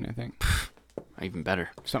 16, I think. Even better.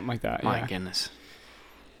 Something like that, My goodness.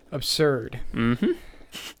 Absurd. Mm-hmm.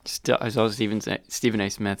 Still, I saw Stephen A.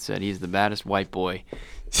 Smith said he's the baddest white boy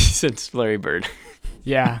since Larry Bird.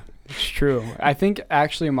 Yeah, it's true. I think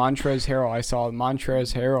actually Montrezl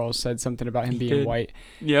Harrell said something about him being white.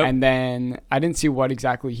 Yep. And then I didn't see what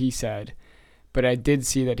exactly he said, but I did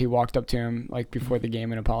see that he walked up to him before the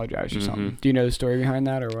game and apologized or something. Do you know the story behind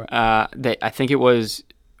that or what? I think it was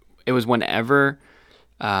whenever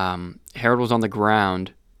Harold was on the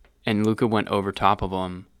ground and Luka went over top of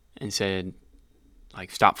him and said,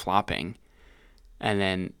 stop flopping. And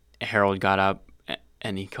then Harold got up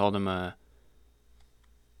and he called him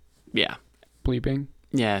bleeping?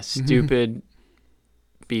 Yeah, stupid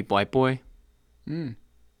beep white boy. Mm.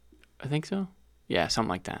 I think so. Yeah, something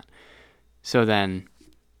like that. So then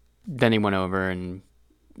he went over and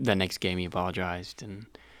the next game he apologized and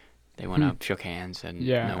they went up, shook hands, and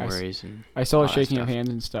no worries. I saw shaking of hands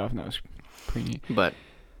and stuff, and that was pretty neat. But,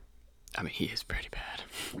 I mean, he is pretty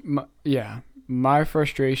bad. My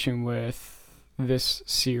frustration with this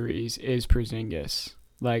series is Porzingis.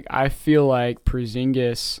 I feel like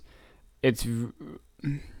Porzingis,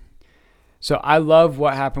 so I love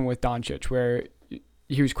what happened with Doncic, where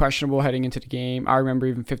he was questionable heading into the game. I remember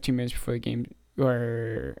even 15 minutes before the game,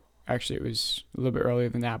 or actually it was a little bit earlier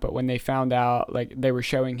than that, but when they found out, they were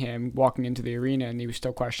showing him walking into the arena and he was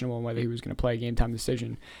still questionable on whether he was going to play a game time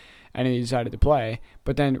decision, and he decided to play.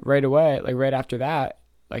 But then right away, right after that,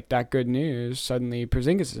 that good news, suddenly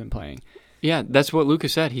Porzingis isn't playing. Yeah, that's what Luka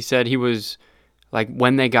said. He said he was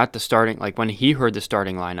when they got the starting, when he heard the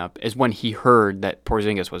starting lineup is when he heard that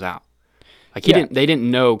Porzingis was out. They didn't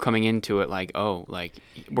know coming into it,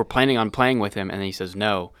 we're planning on playing with him, and then he says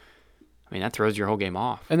no. I mean, that throws your whole game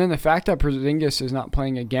off. And then the fact that Porzingis is not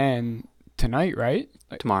playing again tonight, right?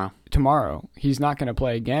 Tomorrow. He's not going to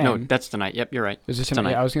play again. No, that's tonight. Yep, you're right. Is it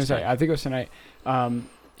tonight? Yeah, I was going to say, I think it was tonight.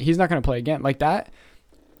 He's not going to play again. That,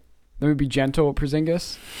 let me be gentle with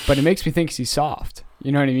Porzingis, but it makes me think he's soft.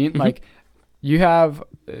 You know what I mean? Mm-hmm. You have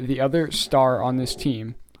the other star on this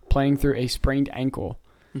team playing through a sprained ankle,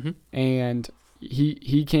 and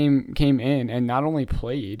he came in and not only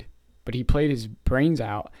played, but he played his brains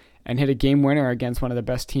out and hit a game winner against one of the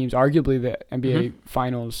best teams, arguably the NBA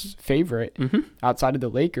Finals favorite outside of the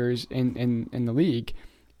Lakers in the league,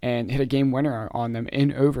 and hit a game winner on them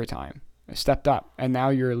in overtime. Stepped up, and now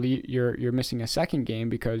you're missing a second game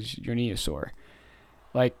because your knee is sore.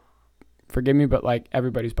 Like, forgive me, but like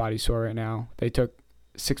everybody's body's sore right now. They took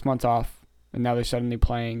 6 months off, and now they're suddenly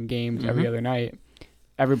playing games every other night.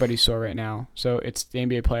 Everybody's sore right now, so it's the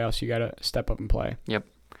NBA playoffs. You gotta step up and play. Yep.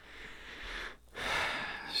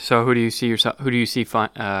 So who do you see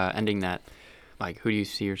ending that? Like, who do you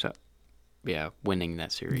see yourself? Yeah, winning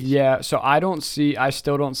that series. Yeah. So I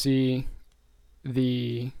still don't see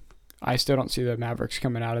the Mavericks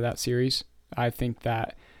coming out of that series. I think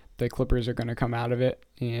that the Clippers are going to come out of it,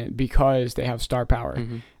 and because they have star power.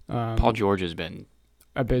 Paul George has been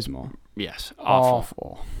abysmal. Yes,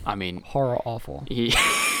 awful. I mean, horror awful.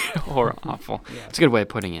 Horror awful. Yeah. It's a good way of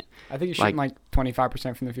putting it. I think he's shooting like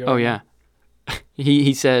 25% from the field. Oh yeah.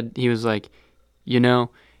 He said, he was like,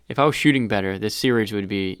 if I was shooting better, this series would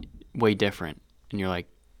be way different. And you're like,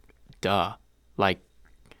 duh. Like,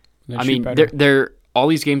 I mean, they're all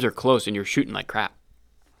these games are close, and you're shooting like crap.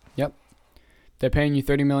 Yep. They're paying you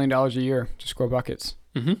 $30 million a year to score buckets.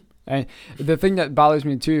 And the thing that bothers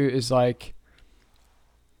me too is like,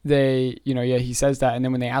 he says that, and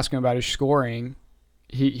then when they ask him about his scoring,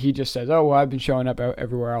 he just says, oh, well, I've been showing up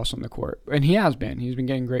everywhere else on the court. And he has been. He's been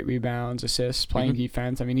getting great rebounds, assists, playing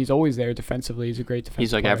defense. I mean, he's always there defensively. He's a great defensive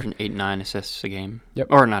He's like player. Averaging 8-9 assists a game. Yep.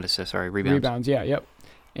 Or not assists, sorry, rebounds. Rebounds, yeah, yep.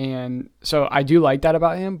 And so I do like that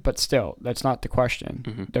about him, but still, that's not the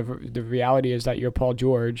question. The reality is that you're Paul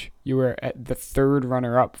George. You were at the third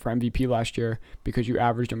runner-up for MVP last year because you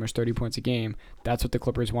averaged almost 30 points a game. That's what the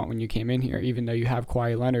Clippers want when you came in here, even though you have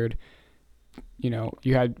Kawhi Leonard.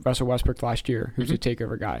 You had Russell Westbrook last year, who's a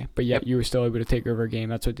takeover guy, but yet you were still able to take over a game.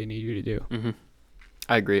 That's what they need you to do.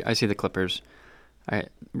 I agree. I see the Clippers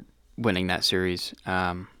winning that series.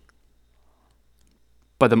 But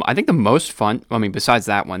I think the most fun, besides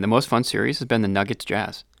that one, the most fun series has been the Nuggets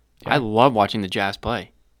Jazz. Yeah. I love watching the Jazz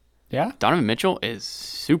play. Yeah. Donovan Mitchell is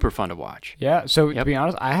super fun to watch. Yeah. So to be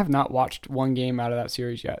honest, I have not watched one game out of that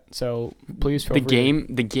series yet. So please feel free.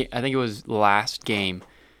 The game. I think it was last game.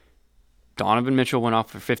 Donovan Mitchell went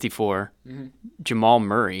off for 54. Jamal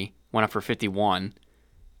Murray went off for 51.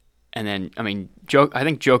 And then, I think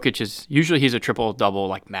Jokic he's a triple-double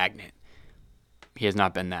like magnet. He has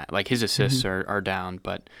not been that. Like, his assists are down,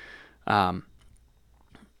 but I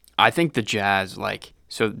think the Jazz,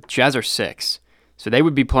 Jazz are 6. So they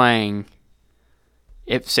would be playing,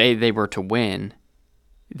 if, say, they were to win,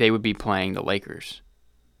 they would be playing the Lakers,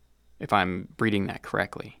 if I'm reading that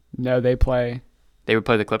correctly. No, they would play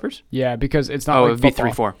the Clippers? Yeah, because it's not like football. It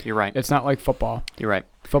would be 3-4. You're right. It's not like football. You're right.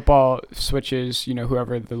 Football switches,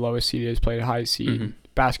 whoever the lowest seed is, play the highest seed.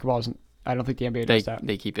 Basketball isn't. I don't think the NBA does that.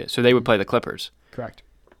 They keep it. So they would play the Clippers. Correct.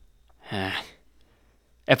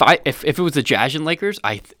 If it was the Jazz and Lakers,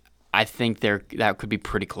 I think that could be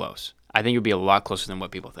pretty close. I think it would be a lot closer than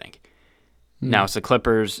what people think. Now it's the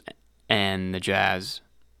Clippers and the Jazz.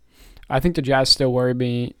 I think the Jazz still worry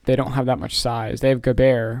me. They don't have that much size. They have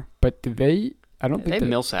Gobert, but do they? I don't think they have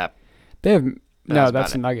Millsap. They have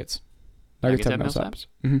that's the Nuggets. Nuggets have Millsap.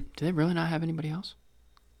 Do they really not have anybody else?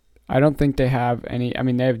 I don't think they have any.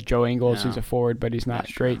 They have Joe Ingles, who's a forward, but he's not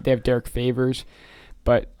great. True. They have Derek Favors,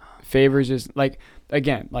 but Favors is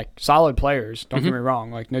solid players. Don't get me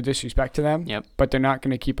wrong. Like, no disrespect to them. Yep. But they're not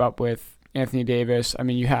going to keep up with Anthony Davis.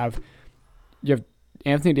 You have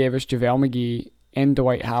Anthony Davis, JaVale McGee, and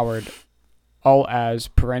Dwight Howard, all as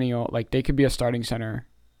perennial. Like, they could be a starting center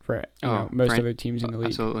for most other teams in the league.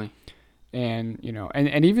 Absolutely. And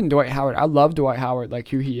and even Dwight Howard, I love Dwight Howard, like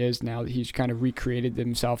who he is now that he's kind of recreated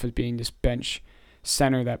himself as being this bench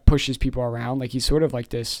center that pushes people around. Like, he's sort of like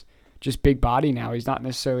this just big body now. He's not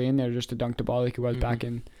necessarily in there just to dunk the ball like he was back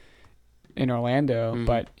in Orlando,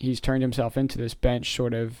 but he's turned himself into this bench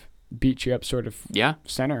sort of beat you up sort of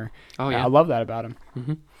center. Oh yeah, I love that about him.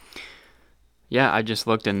 Yeah, I just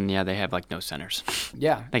looked and they have no centers.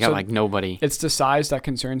 Yeah. They got nobody. It's the size that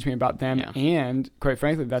concerns me about them. Yeah. And quite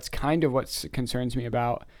frankly, that's kind of what concerns me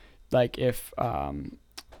about if the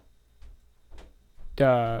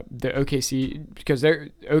OKC, because they're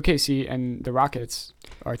OKC and the Rockets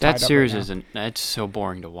are tied up. That series it's so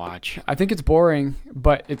boring to watch. I think it's boring,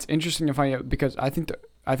 but it's interesting to find out because I think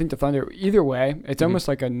the Thunder, either way, it's almost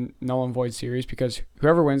like a null and void series because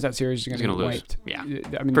whoever wins that series is going to get wiped. Yeah.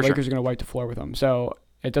 The Lakers are going to wipe the floor with them. So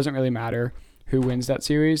it doesn't really matter who wins that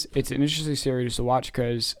series. It's an interesting series to watch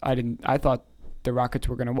because I thought the Rockets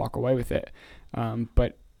were going to walk away with it.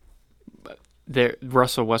 But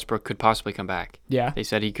Russell Westbrook could possibly come back. Yeah. They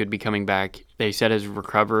said he could be coming back. They said his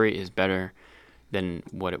recovery is better than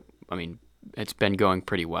it's been going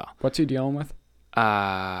pretty well. What's he dealing with?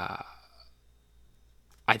 I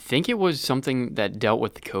think it was something that dealt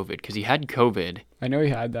with the COVID because he had COVID. I know he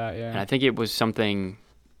had that, yeah. And I think it was something.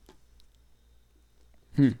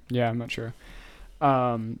 Yeah, I'm not sure.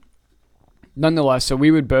 Nonetheless, so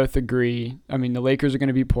we would both agree. I mean, the Lakers are going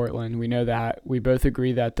to beat Portland. We know that. We both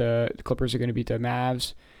agree that the Clippers are going to beat the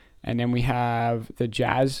Mavs. And then we have the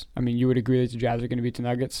Jazz. I mean, you would agree that the Jazz are going to beat the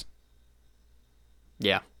Nuggets?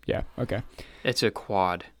 Yeah. Yeah, okay. It's a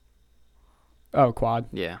quad. Oh, quad.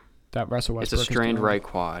 Yeah. That Russell Westbrook. It's a strained right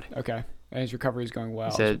quad. Okay. And his recovery is going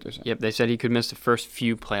well. They said he could miss the first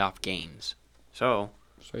few playoff games. So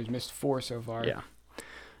he's missed 4 so far. Yeah.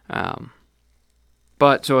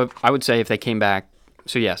 But I would say if they came back,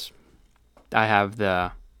 so yes, I have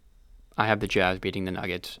the Jazz beating the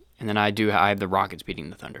Nuggets, and then I have the Rockets beating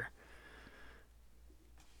the Thunder.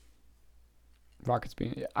 Rockets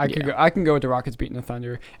beating. I can go with the Rockets beating the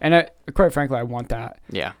Thunder, and quite frankly, I want that.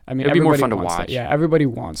 Yeah, I mean, it'd be more fun to watch. That. Yeah, everybody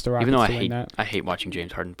wants the Rockets. Even though to win that. I hate watching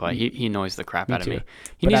James Harden play. He annoys the crap out of me.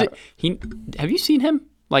 Have you seen him?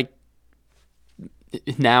 Like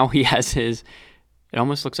now he has his. It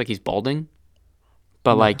almost looks like he's balding,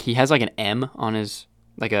 but like he has like an M on his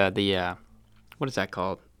what is that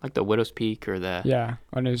called? Like the widow's peak or the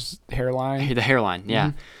on his hairline. The hairline, yeah.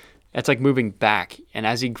 Mm-hmm. It's like moving back, and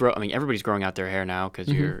as he grow, I mean, everybody's growing out their hair now because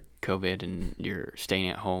you're COVID and you're staying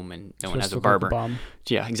at home and no one has a barber. Like a bum.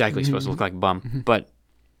 Yeah, exactly. Supposed to look like a bum. But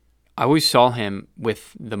I always saw him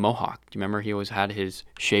with the mohawk. Do you remember he always had his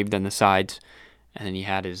shaved on the sides, and then he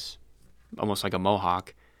had his almost like a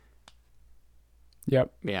mohawk.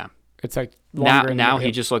 Yep. Yeah. It's like now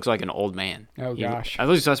he just looks like an old man. Oh gosh. At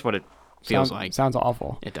least that's what it feels like. Sounds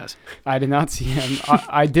awful. It does. I did not see him.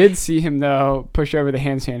 I did see him though push over the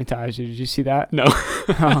hand sanitizer. Did you see that? No.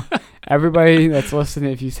 Everybody that's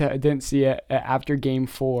listening, if you didn't see it, after Game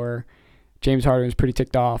 4, James Harden was pretty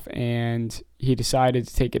ticked off, and he decided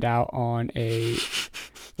to take it out on a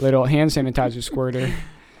little hand sanitizer squirter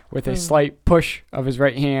with a slight push of his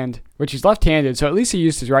right hand, which he's left-handed, so at least he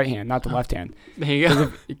used his right hand, not the left hand. There you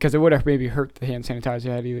go. Because it would have maybe hurt the hand sanitizer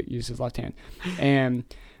had he used his left hand.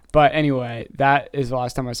 But anyway, that is the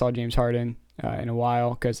last time I saw James Harden in a while,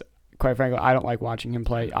 because quite frankly, I don't like watching him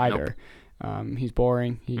play either. Nope. He's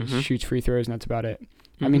boring. He shoots free throws, and that's about it.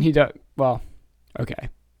 I mean, he does – well, okay.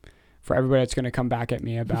 For everybody that's going to come back at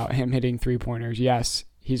me about him hitting three-pointers, yes,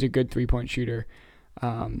 he's a good three-point shooter,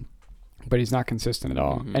 but he's not consistent at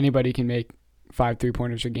all. Anybody can make 5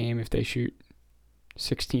 3-pointers a game if they shoot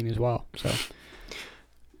 16 as well.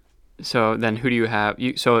 So then who do you have?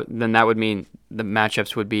 So then that would mean the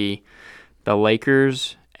matchups would be the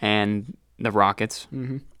Lakers and the Rockets,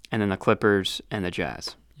 and then the Clippers and the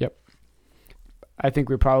Jazz. Yep. I think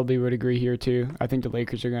we probably would agree here too. I think the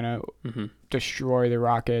Lakers are going to destroy the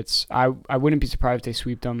Rockets. I wouldn't be surprised if they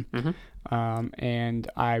sweep them. And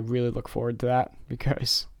I really look forward to that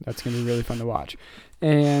because that's going to be really fun to watch.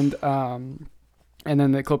 And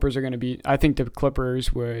then the Clippers are going to beat. I think the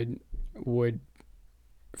Clippers would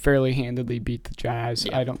fairly handedly beat the Jazz.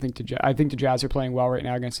 Yeah. I think the Jazz are playing well right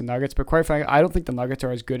now against the Nuggets, but quite frankly, I don't think the Nuggets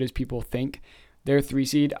are as good as people think. They're a 3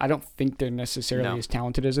 seed. I don't think they're necessarily as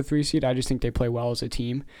talented as a 3 seed. I just think they play well as a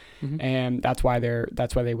team, and that's why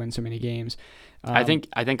they win so many games. I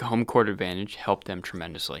think home court advantage helped them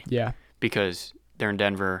tremendously. Yeah, because they're in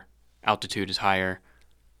Denver, altitude is higher.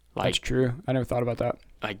 That's true. I never thought about that.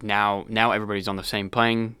 Like now everybody's on the same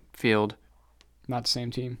playing field. Not the same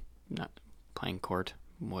team. Not playing court,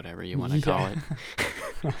 whatever you want to call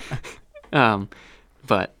it.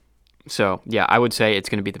 But so yeah, I would say it's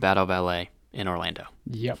going to be the Battle of LA in Orlando.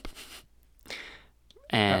 Yep.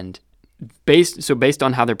 And based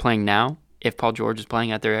on how they're playing now, if Paul George is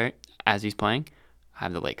playing out there as he's playing, I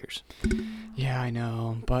have the Lakers. Yeah, I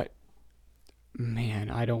know, but man,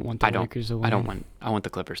 I don't want the Lakers to win. I want the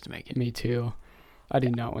Clippers to make it. Me too. I do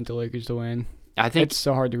not want the Lakers to win. I think it's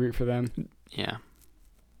so hard to root for them. Yeah.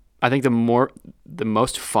 I think the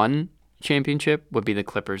most fun championship would be the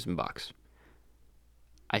Clippers and Bucks.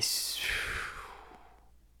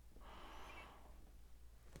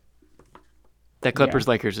 That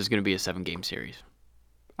Clippers-Lakers is going to be a 7-game series.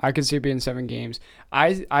 I could see it being 7 games.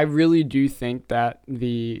 I really do think that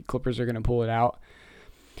the Clippers are going to pull it out.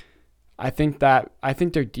 I think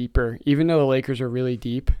they're deeper. Even though the Lakers are really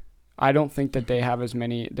deep, I don't think that they have as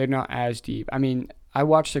many. They're not as deep. I mean, I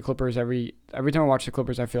watch the Clippers every time I watch the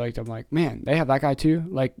Clippers, I feel like I'm like, man, they have that guy too.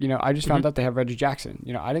 Like, I just found out they have Reggie Jackson.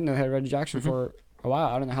 I didn't know they had Reggie Jackson for a while.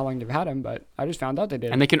 I don't know how long they've had him, but I just found out they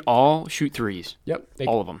did. And they can all shoot threes. Yep.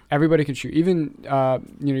 All of them. Everybody can shoot. Even,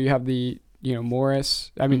 you have the,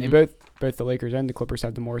 Morris. I mean, they both the Lakers and the Clippers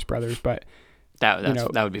have the Morris brothers, but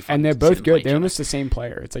that would be fun. And they're both good. They're almost the same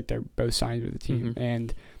player. It's like they're both signed with the team.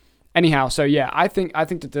 And anyhow, so yeah, I think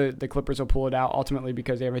that the Clippers will pull it out ultimately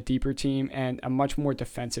because they have a deeper team and a much more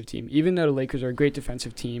defensive team. Even though the Lakers are a great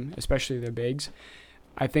defensive team, especially their bigs,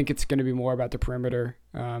 I think it's going to be more about the perimeter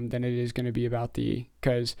than it is going to be about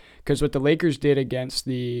because what the Lakers did against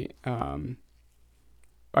the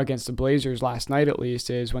Blazers last night, at least,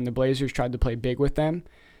 is when the Blazers tried to play big with them,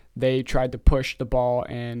 they tried to push the ball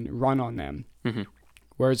and run on them.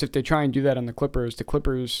 Whereas if they try and do that on the Clippers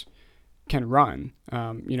can run.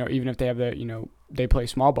 Even if they have they play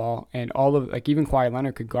small ball, and all of even Kawhi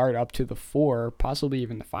Leonard could guard up to the 4, possibly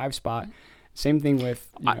even the 5 spot. Same thing with.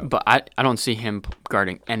 But I don't see him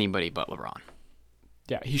guarding anybody but LeBron.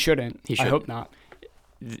 Yeah, he shouldn't. I hope not.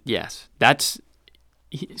 Yes,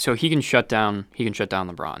 so he can shut down. He can shut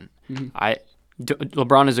down LeBron.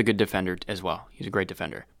 LeBron is a good defender as well. He's a great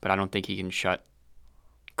defender, but I don't think he can shut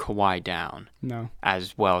Kawhi down. No.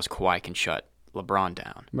 As well as Kawhi can shut LeBron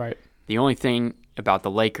down. Right. The only thing about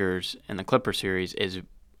the Lakers and the Clipper series is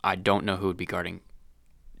I don't know who would be guarding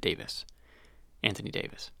Anthony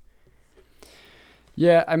Davis.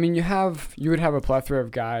 Yeah, I mean, you would have a plethora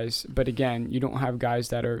of guys, but again, you don't have guys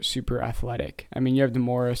that are super athletic. I mean, you have the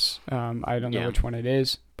Morris. I don't know which one it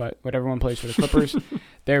is, but whatever one plays for the Clippers,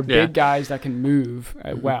 they're big guys that can move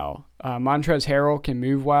well. Montrezl Harrell can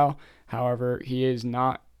move well. However, he is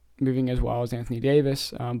not moving as well as Anthony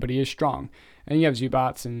Davis, but he is strong. And you have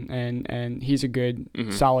Zubats, and he's a good,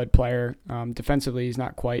 solid player. Defensively, he's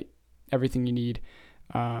not quite everything you need.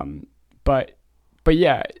 But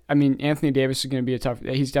yeah, I mean, Anthony Davis is going to be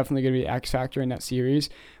he's definitely going to be the X factor in that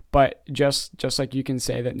series. But just like you can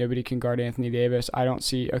say that nobody can guard Anthony Davis, I don't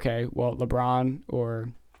see, LeBron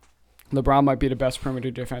might be the best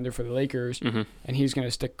perimeter defender for the Lakers, and he's going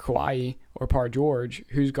to stick Kawhi or Paul George,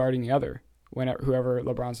 who's guarding the other, whoever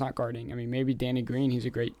LeBron's not guarding. I mean, maybe Danny Green, he's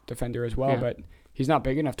a great defender as well, but he's not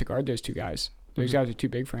big enough to guard those two guys. Those guys are too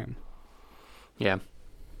big for him. Yeah.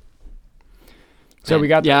 So we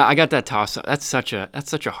got I got that toss up. That's such a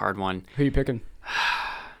hard one. Who are you picking?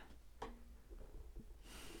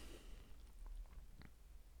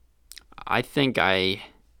 I think I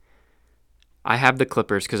have the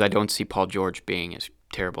Clippers because I don't see Paul George being as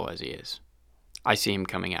terrible as he is. I see him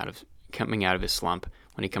coming out of his slump.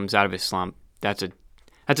 When he comes out of his slump, that's a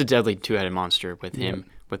deadly two-headed monster with him,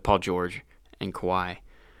 with Paul George and Kawhi.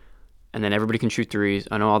 And then everybody can shoot threes.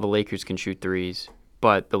 I know all the Lakers can shoot threes.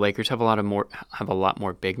 But the Lakers have a lot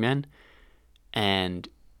more big men, and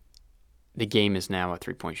the game is now a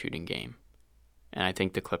 3-point shooting game. And I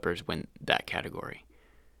think the Clippers win that category.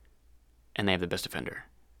 And they have the best defender.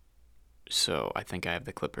 So I think I have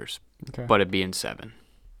the Clippers. Okay. But it'd be in 7.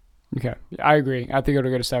 Okay. I agree. I think it'll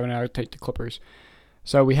go to 7, and I would take the Clippers.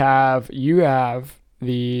 So you have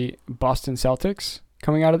the Boston Celtics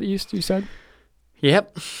coming out of the East, you said?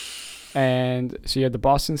 Yep. And so you have the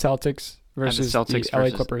Boston Celtics versus the LA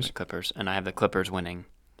Clippers. The Clippers, and I have the Clippers winning.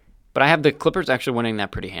 But I have the Clippers actually winning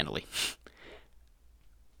that pretty handily.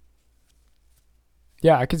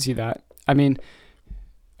 Yeah, I can see that. I mean,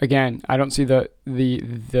 again, I don't see the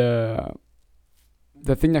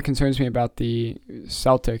thing that concerns me about the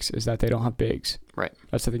Celtics is that they don't have bigs. Right.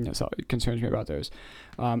 That's the thing that concerns me about those.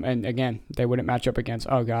 And again, they wouldn't match up against,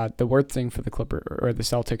 the worst thing for the Clipper or the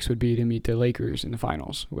Celtics would be to meet the Lakers in the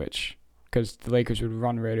finals, because the Lakers would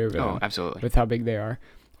run right over them. Absolutely. With how big they are.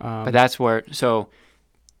 But that's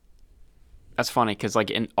funny because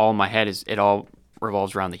in all my head it all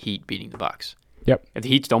revolves around the Heat beating the Bucks. Yep. If the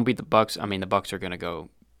Heat don't beat the Bucks, the Bucks are going to go,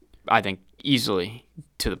 I think, easily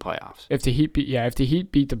to the playoffs. If the Heat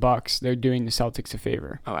beat the Bucks, they're doing the Celtics a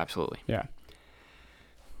favor. Oh, absolutely. Yeah.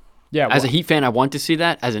 Yeah. As a Heat fan, I want to see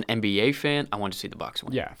that. As an NBA fan, I want to see the Bucks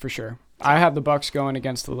win. Yeah, for sure. I have the Bucks going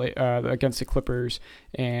against the Clippers,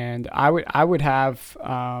 and I would have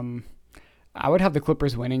the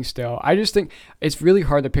Clippers winning still. I just think it's really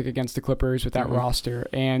hard to pick against the Clippers with that roster,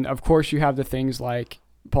 and of course you have the things like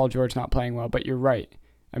Paul George not playing well. But you're right.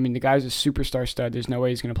 I mean, the guy's a superstar stud. There's no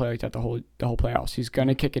way he's going to play like that the whole playoffs. He's going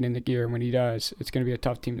to kick it into gear, and when he does, it's going to be a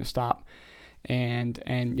tough team to stop. And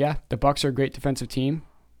yeah, the Bucks are a great defensive team,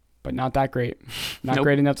 but not that great. Not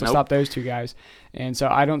great enough to stop those two guys. And so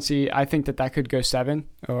I think that could go 7,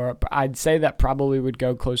 or I'd say that probably would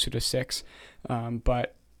go closer to 6.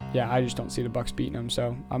 But yeah, I just don't see the Bucks beating them.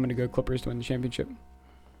 So I'm going to go Clippers to win the championship.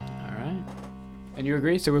 All right. And you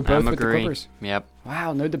agree? So we're both with the Clippers. Yep.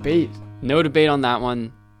 Wow, no debate. No debate on that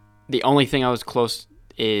one. The only thing I was close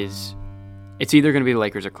is It's either going to be the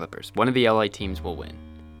Lakers or Clippers. One of the LA teams will win.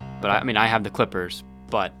 But I have the Clippers,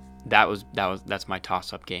 but that's my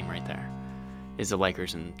toss-up game right there. Is the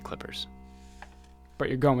Lakers and Clippers. But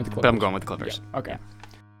you're going with the Clippers. But I'm going with the Clippers. Yeah. Okay.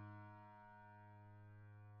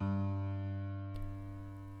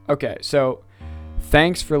 Okay, so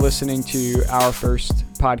thanks for listening to our first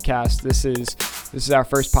podcast. This is our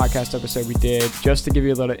first podcast episode we did. Just to give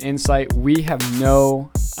you a little insight, we have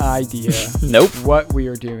no idea what we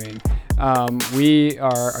are doing. We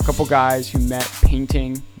are a couple guys who met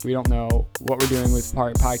painting. We don't know what we're doing with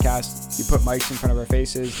podcast. You put mics in front of our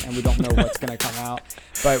faces and we don't know what's going to come out.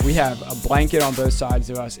 But we have a blanket on both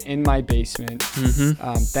sides of us in my basement.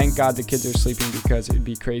 Thank God the kids are sleeping because it would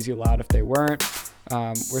be crazy loud if they weren't.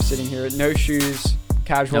 We're sitting here with no shoes,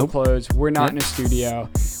 casual clothes. We're not in a studio.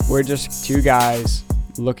 We're just two guys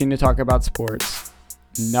looking to talk about sports.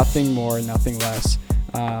 Nothing more, nothing less.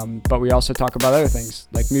 But we also talk about other things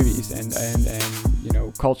like movies and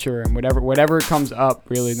culture and whatever comes up.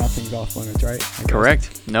 Really, nothing's off limits, right?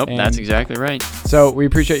 Correct. Nope, that's exactly right. So we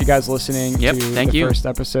appreciate you guys listening to the first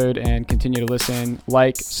episode and continue to listen,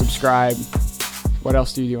 like, subscribe. What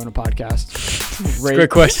else do you do on a podcast? Great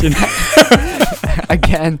question.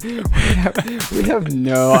 Again, we have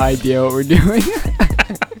no idea what we're doing.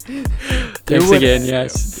 Thanks again,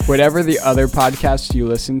 yes. Whatever the other podcasts you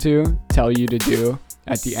listen to tell you to do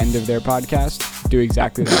at the end of their podcast, do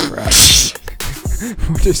exactly that for us.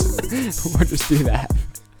 we'll just do that.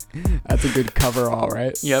 That's a good coverall,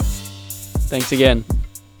 right? Yep. Thanks again.